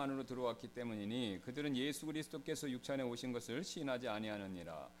세상 안으로 들어왔기 때문이니 그들은 예수 그리스도께서 육체에 오신 것을 시인하지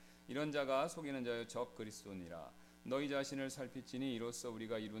아니하느니라. 이런 자가 속이는 자여 적 그리스도니라. 너희 자신을 살피지니 이로써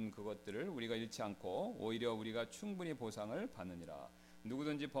우리가 이룬 그것들을 우리가 잃지 않고 오히려 우리가 충분히 보상을 받느니라.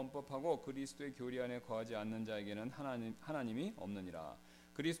 누구든지 범법하고 그리스도의 교리 안에 거하지 않는 자에게는 하나님이 없느니라.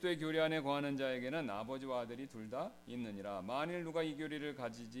 그리스도의 교리 안에 거하는 자에게는 아버지와 아들이 둘 다 있느니라. 만일 누가 이 교리를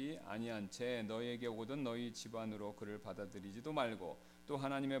가지지 아니한 채 너희에게 오거든 너희 집안으로 그를 받아들이지도 말고 또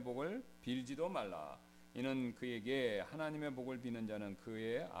하나님의 복을 빌지도 말라. 이는 그에게 하나님의 복을 비는 자는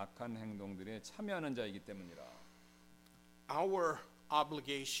그의 악한 행동들에 참여하는 자이기 때문이라. Our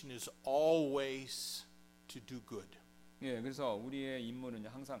obligation is always to do good. 예, 그래서 우리의 임무는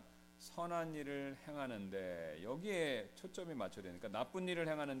항상 선한 일을 행하는데 여기에 초점이 맞춰야 되니까 나쁜 일을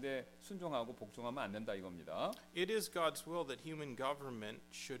행하는데 순종하고 복종하면 안 된다 이겁니다. It is God's will that human government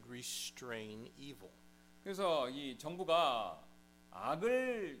should restrain evil. 그래서 이 정부가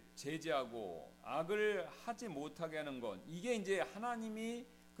악을 제재하고 악을 하지 못하게 하는 건 이게 이제 하나님이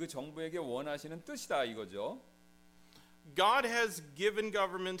그 정부에게 원하시는 뜻이다 이거죠. God has given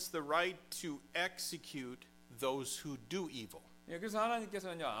governments the right to execute those who do evil. 예, 그래서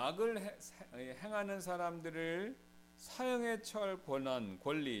하나님께서는요 악을 행하는 사람들을 사형에 처할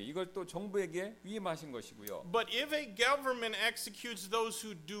권리 이걸 또 정부에게 위임하신 것이고요. But if a government executes those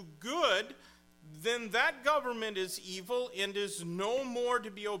who do good, then that government is evil and is no more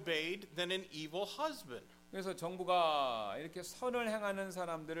to be obeyed than an evil husband. 그래서 정부가 이렇게 선을 행하는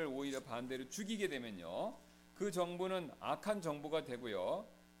사람들을 오히려 반대로 죽이게 되면요. 그 정부는 악한 정부가 되고요.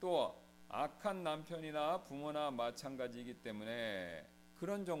 또 악한 남편이나 부모나 마찬가지이기 때문에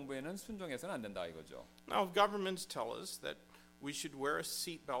그런 정부에는 순종해서는 안 된다 이거죠. Now, if governments tell us that we should wear a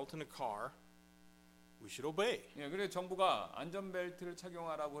seat belt in a car, we should obey. 예, 그래서 정부가 안전벨트를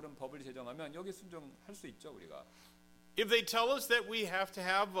착용하라고 그런 법을 제정하면 여기 순종할 수 있죠 우리가. If they tell us that we have to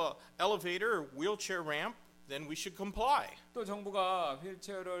have an elevator or wheelchair ramp, then we should comply. 또 정부가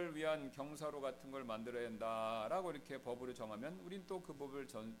휠체어를 위한 경사로 같은 걸 만들어야 한다라고 이렇게 법으로 정하면 우린 또 그 법을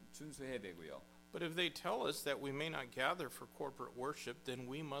준수해야 되고요. But if they tell us that we may not gather for corporate worship, then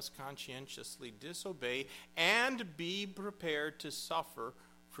we must conscientiously disobey and be prepared to suffer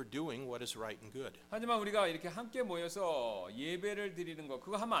for doing what is right and good. 하지만 우리가 이렇게 함께 모여서 예배를 드리는 거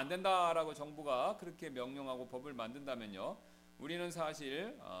그거 하면 안 된다라고 정부가 그렇게 명령하고 법을 만든다면요. 우리는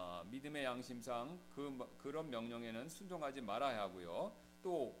사실 믿음의 양심상 그런 명령에는 순종하지 말아야 하고요.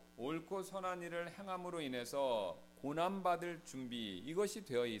 또 옳고 선한 일을 행함으로 인해서 고난받을 준비 이것이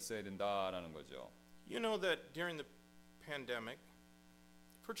되어 있어야 된다라는 거죠. You know that during the pandemic,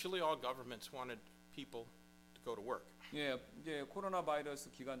 virtually all governments wanted people to go to work. 예, 이제 코로나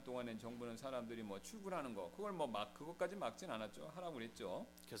바이러스 기간 동안엔 정부는 사람들이 뭐 출근하는 거 그걸 뭐 그것까지 막진 않았죠. 하라고 그랬죠.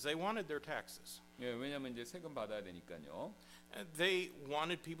 Because they wanted their taxes. 예, 왜냐면 이제 세금 받아야 되니까요. And they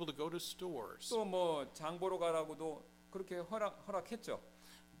wanted people to go to stores. 또 뭐 장 보러 가라고도 그렇게 허락했죠.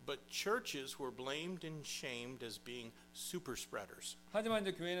 But churches were blamed and shamed as being super spreaders. 하지만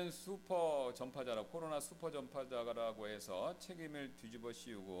이제 교회는 슈퍼 전파자라 코로나 슈퍼 전파자라고 해서 책임을 뒤집어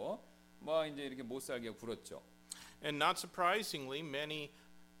씌우고 뭐 이제 이렇게 못 살게 굴었죠. And not surprisingly, many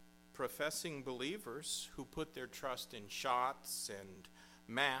professing believers who put their trust in shots and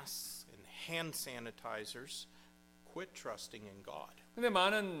masks and hand sanitizers quit trusting in God. 근데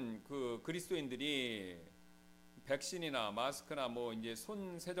많은 그 그리스도인들이 백신이나 마스크나 뭐 이제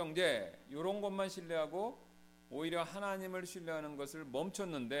손 세정제 이런 것만 신뢰하고 오히려 하나님을 신뢰하는 것을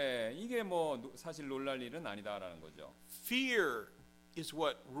멈췄는데 이게 뭐 사실 놀랄 일은 아니다라는 거죠. Fear is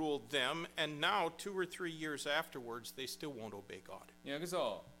what ruled them, and now 2 or 3 years afterwards they still won't obey God. 예,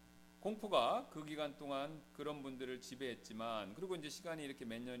 그래서 공포가 그 기간 동안 그런 분들을 지배했지만 그리고 이제 시간이 이렇게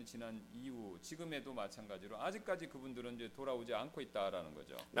몇 년이 지난 이후 지금에도 마찬가지로 아직까지 그분들은 이제 돌아오지 않고 있다라는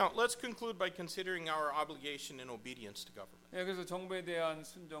거죠. Now, let's conclude by considering our obligation in obedience to government. 예, 그래서 정부에 대한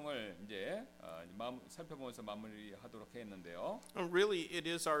순종을 이제 살펴보면서 마무리하도록 했는데요. Really, it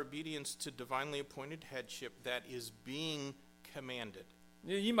is our obedience to divinely appointed headship that is being commanded.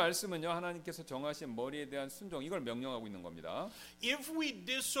 이 말씀은요 하나님께서 정하신 머리에 대한 순종 이걸 명령하고 있는 겁니다. If we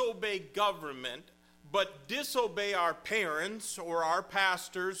disobey government, but disobey our parents or our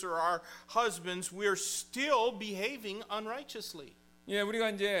pastors or our husbands, we're still behaving unrighteously. 예, 우리가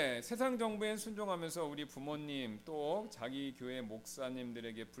이제 세상 정부에 순종하면서 우리 부모님 또 자기 교회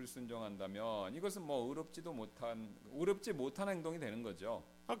목사님들에게 불순종한다면 이것은 뭐 의롭지 못한 행동이 되는 거죠.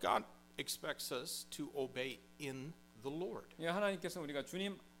 Now God expects us to obey in the Lord. 예, 하나님께서 우리가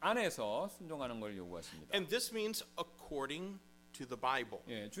주님 안에서 순종하는 걸 요구하십니다. And this means according to the Bible.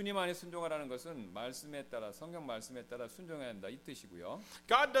 예, 주님 안에 순종하라는 것은 말씀에 따라 성경 말씀에 따라 순종해야 한다 이 뜻이고요.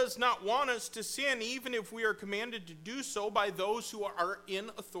 God does not want us to sin even if we are commanded to do so by those who are in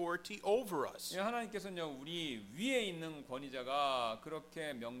authority over us. 예, 하나님께서는요 우리 위에 있는 권위자가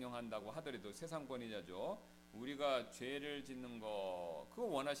그렇게 명령한다고 하더라도 세상 권위자죠. 우리가 죄를 짓는 거 그거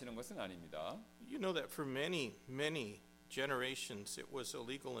원하시는 것은 아닙니다. You know that for many generations it was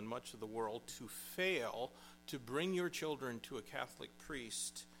illegal in much of the world to fail to bring your children to a Catholic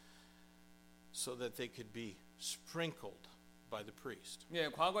priest so that they could be sprinkled by the priest. 예,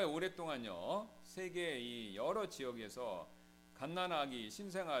 과거에 오랫동안요 세계 이 여러 지역에서 갓난아기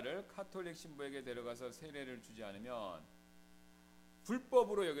신생아를 카톨릭 신부에게 데려가서 세례를 주지 않으면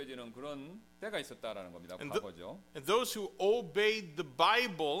불법으로 여겨지는 그런 때가 있었다라는 겁니다. 과거죠. And those who obeyed the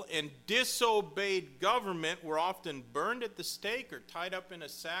Bible and disobeyed government were often burned at the stake or tied up in a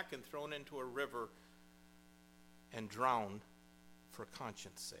sack and thrown into a river and drowned for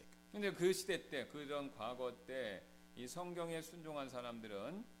conscience sake. 근데 그 시대 때 그런 과거 때 이 성경에 순종한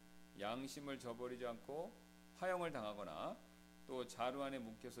사람들은 양심을 저버리지 않고 화형을 당하거나 또 자루 안에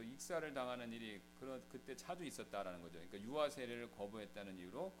묶여서 익사를 당하는 일이 그때 자주 있었다라는 거죠. 그러니까 유아 세례를 거부했다는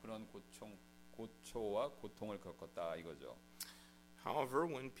이유로 그런 고초와 고통을 겪었다 이거죠. However,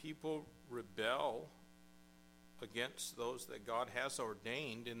 when people rebel against those that God has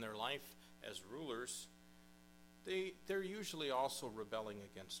ordained in their life as rulers, they're usually also rebelling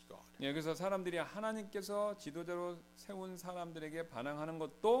against God. 예, 그래서 사람들이 하나님께서 지도자로 세운 사람들에게 반항하는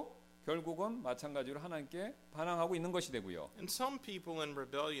것도 결국은 마찬가지로 하나님께 반항하고 있는 것이 되고요. And some people in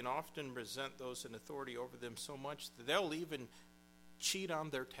rebellion often resent those in authority over them so much that they'll even cheat on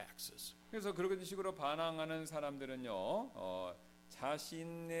their taxes. 그래서 그런 식으로 반항하는 사람들은요,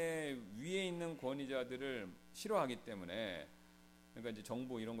 자신의 위에 있는 권위자들을 싫어하기 때문에, 그러니까 이제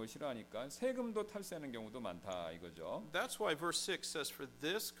정부 이런 걸 싫어하니까 세금도 탈세하는 경우도 많다 이거죠. That's why verse 6 says, "For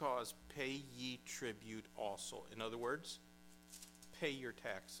this cause pay ye tribute also." In other words, pay your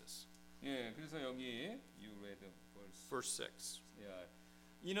taxes. 예, 그래서 여기 you read Verse 6. 예,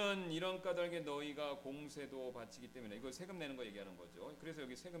 이는 이런 까닭에 너희가 공세도 바치기 때문에 이거 세금 내는 거 얘기하는 거죠. 그래서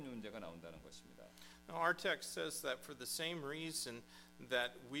여기 세금 문제가 나온다는 것입니다. Now our text says that for the same reason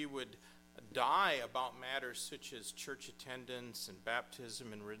that we would die about matters such as church attendance and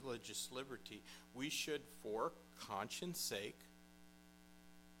baptism and religious liberty, we should, for conscience sake,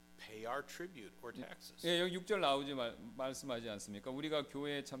 pay our tribute or taxes. 예, 여기 6절 나오지 말씀하지 않습니까? 우리가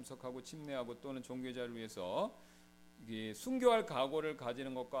교회에 참석하고 침례하고 또는 종교자를 위해서 순교할 각오를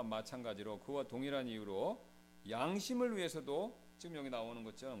가지는 것과 마찬가지로 그와 동일한 이유로 양심을 위해서도 지금 여기 나오는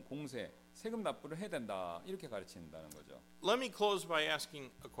것처럼 공세, 세금 납부를 해야 된다 이렇게 가르친다는 거죠. Let me close by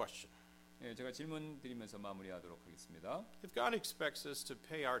asking a question. 예, 제가 질문 드리면서 마무리하도록 하겠습니다. If God expects us to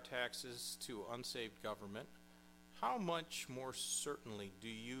pay our taxes to unsaved government, how much more certainly do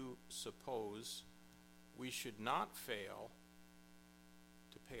you suppose we should not fail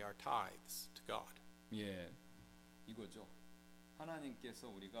to pay our tithes to God? 예, 이거죠. 하나님께서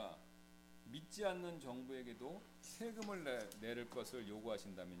우리가 믿지 않는 정부에게도 세금을 내릴 것을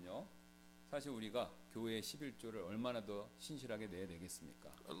요구하신다면요. 사실 우리가 교회의 11조를 얼마나 더 신실하게 내야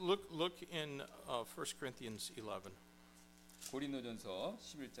되겠습니까? Look in 1 Corinthians 11. 고린도전서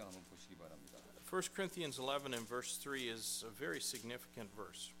 11장 한번 보시기 바랍니다. 1 Corinthians 11 and verse 3 is a very significant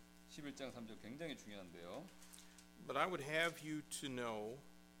verse. 11장 3절 굉장히 중요한데요. But I would have you to know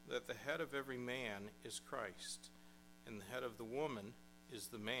that the head of every man is Christ, and the head of the woman is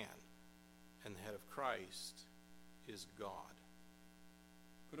the man, and the head of Christ is God.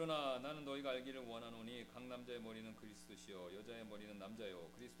 그러나 나는 너희가 알기를 원하노니 각 남자의 머리는 그리스도시요 여자의 머리는 남자요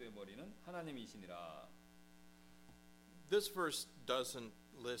그리스도의 머리는 하나님이시니라. This verse doesn't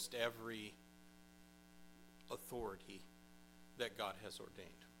list every authority that God has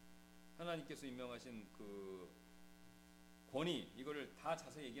ordained. 하나님께서 임명하신 그 권위 이거를 다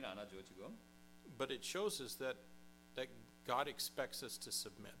자세히 얘기는 안 하죠 지금. But it shows us that God expects us to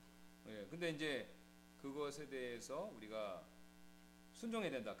submit. 예, 근데 이제 그것에 대해서 우리가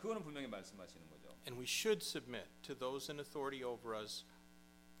순종해야 된다. 그거는 분명히 말씀하시는 거죠. And we should submit to those in authority over us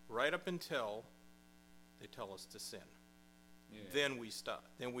right up until they tell us to sin. 예. then we stop.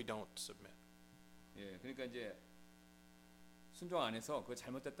 Then we don't submit. 예, 그러니까 이제 순종 안 해서 그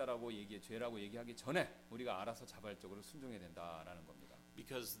잘못됐다라고 죄라고 얘기하기 전에 우리가 알아서 자발적으로 순종해야 된다라는 겁니다.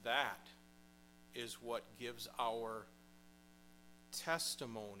 Because that is what gives our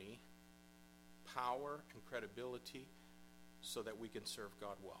testimony power and credibility so that we can serve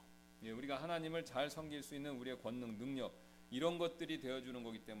God well. 예, 우리가 하나님을 잘 섬길 수 있는 우리의 권능, 능력 이런 것들이 되어주는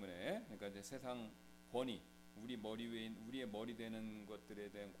거기 때문에 그러니까 이제 세상 권위, 우리의 머리 되는 것들에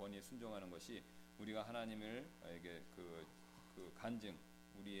대한 권위에 순종하는 것이 우리가 하나님을 이게 그 간증,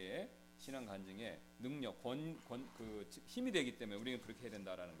 우리의 신앙 간증의 능력, 그 힘이 되기 때문에 우리는 그렇게 해야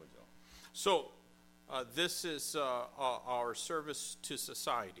된다라는 거죠. So this is our service to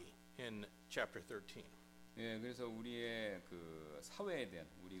society in chapter 13. 예, 그래서 우리의 그 사회에 대한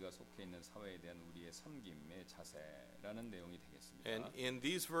우리가 속해 있는 사회에 대한 우리의 섬김의 자세라는 내용이 되겠습니다. And in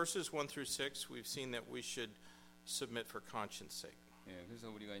these verses 1 through 6, we've seen that we should submit for conscience sake. 예, 그래서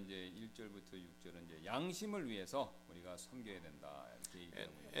우리가 이제 1절부터 6절은 이제 양심을 위해서 우리가 섬겨야 된다 이렇게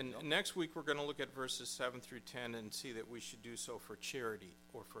얘기하고 And 있죠. next week we're going to look at verses 7 through 10 and see that we should do so for charity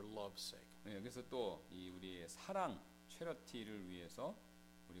or for love's sake. 예, 그래서 또 이 우리의 사랑, 체러티를 위해서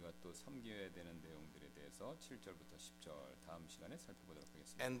우리가 또 섬겨야 되는 내용들에 대해서 7절부터 10절 다음 시간에 살펴보도록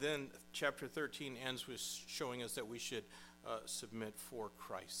하겠습니다. And then chapter 13 ends with showing us that we should submit for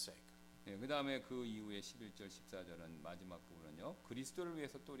Christ's sake. 예, 그 다음에 그 이후에 11절, 14절은 마지막 부분은요. 그리스도를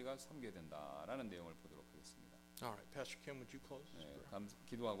위해서 또 우리가 섬겨야 된다라는 내용을 보도록 하겠습니다. All right, Pastor Kim, would you close? 예,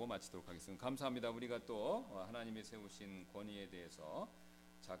 기도하고 마치도록 하겠습니다. 감사합니다. 우리가 또 하나님이 세우신 권위에 대해서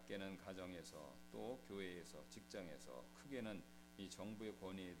작게는 가정에서 또 교회에서 직장에서 크게는 이 정부의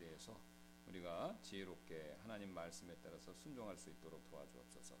권위에 대해서 우리가 지혜롭게 하나님 말씀에 따라서 순종할 수 있도록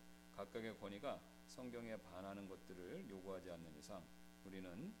도와주옵소서. 각각의 권위가 성경에 반하는 것들을 요구하지 않는 이상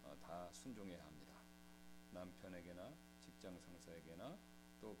우리는 다 순종해야 합니다. 남편에게나 직장 상사에게나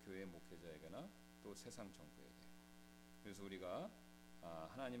또 교회 목회자에게나 또 세상 정부에게. 그래서 우리가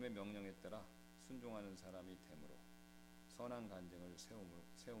하나님의 명령에 따라 순종하는 사람이 되므로 선한 간증을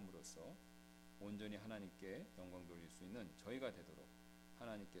세움으로써 온전히 하나님께 영광 돌릴 수 있는 저희가 되도록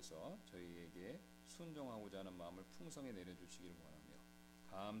하나님께서 저희에게 순종하고자 하는 마음을 풍성히 내려주시기를 원하며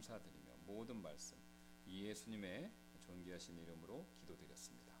감사드리며 모든 말씀 이 예수님의 존귀하신 이름으로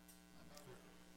기도드렸습니다.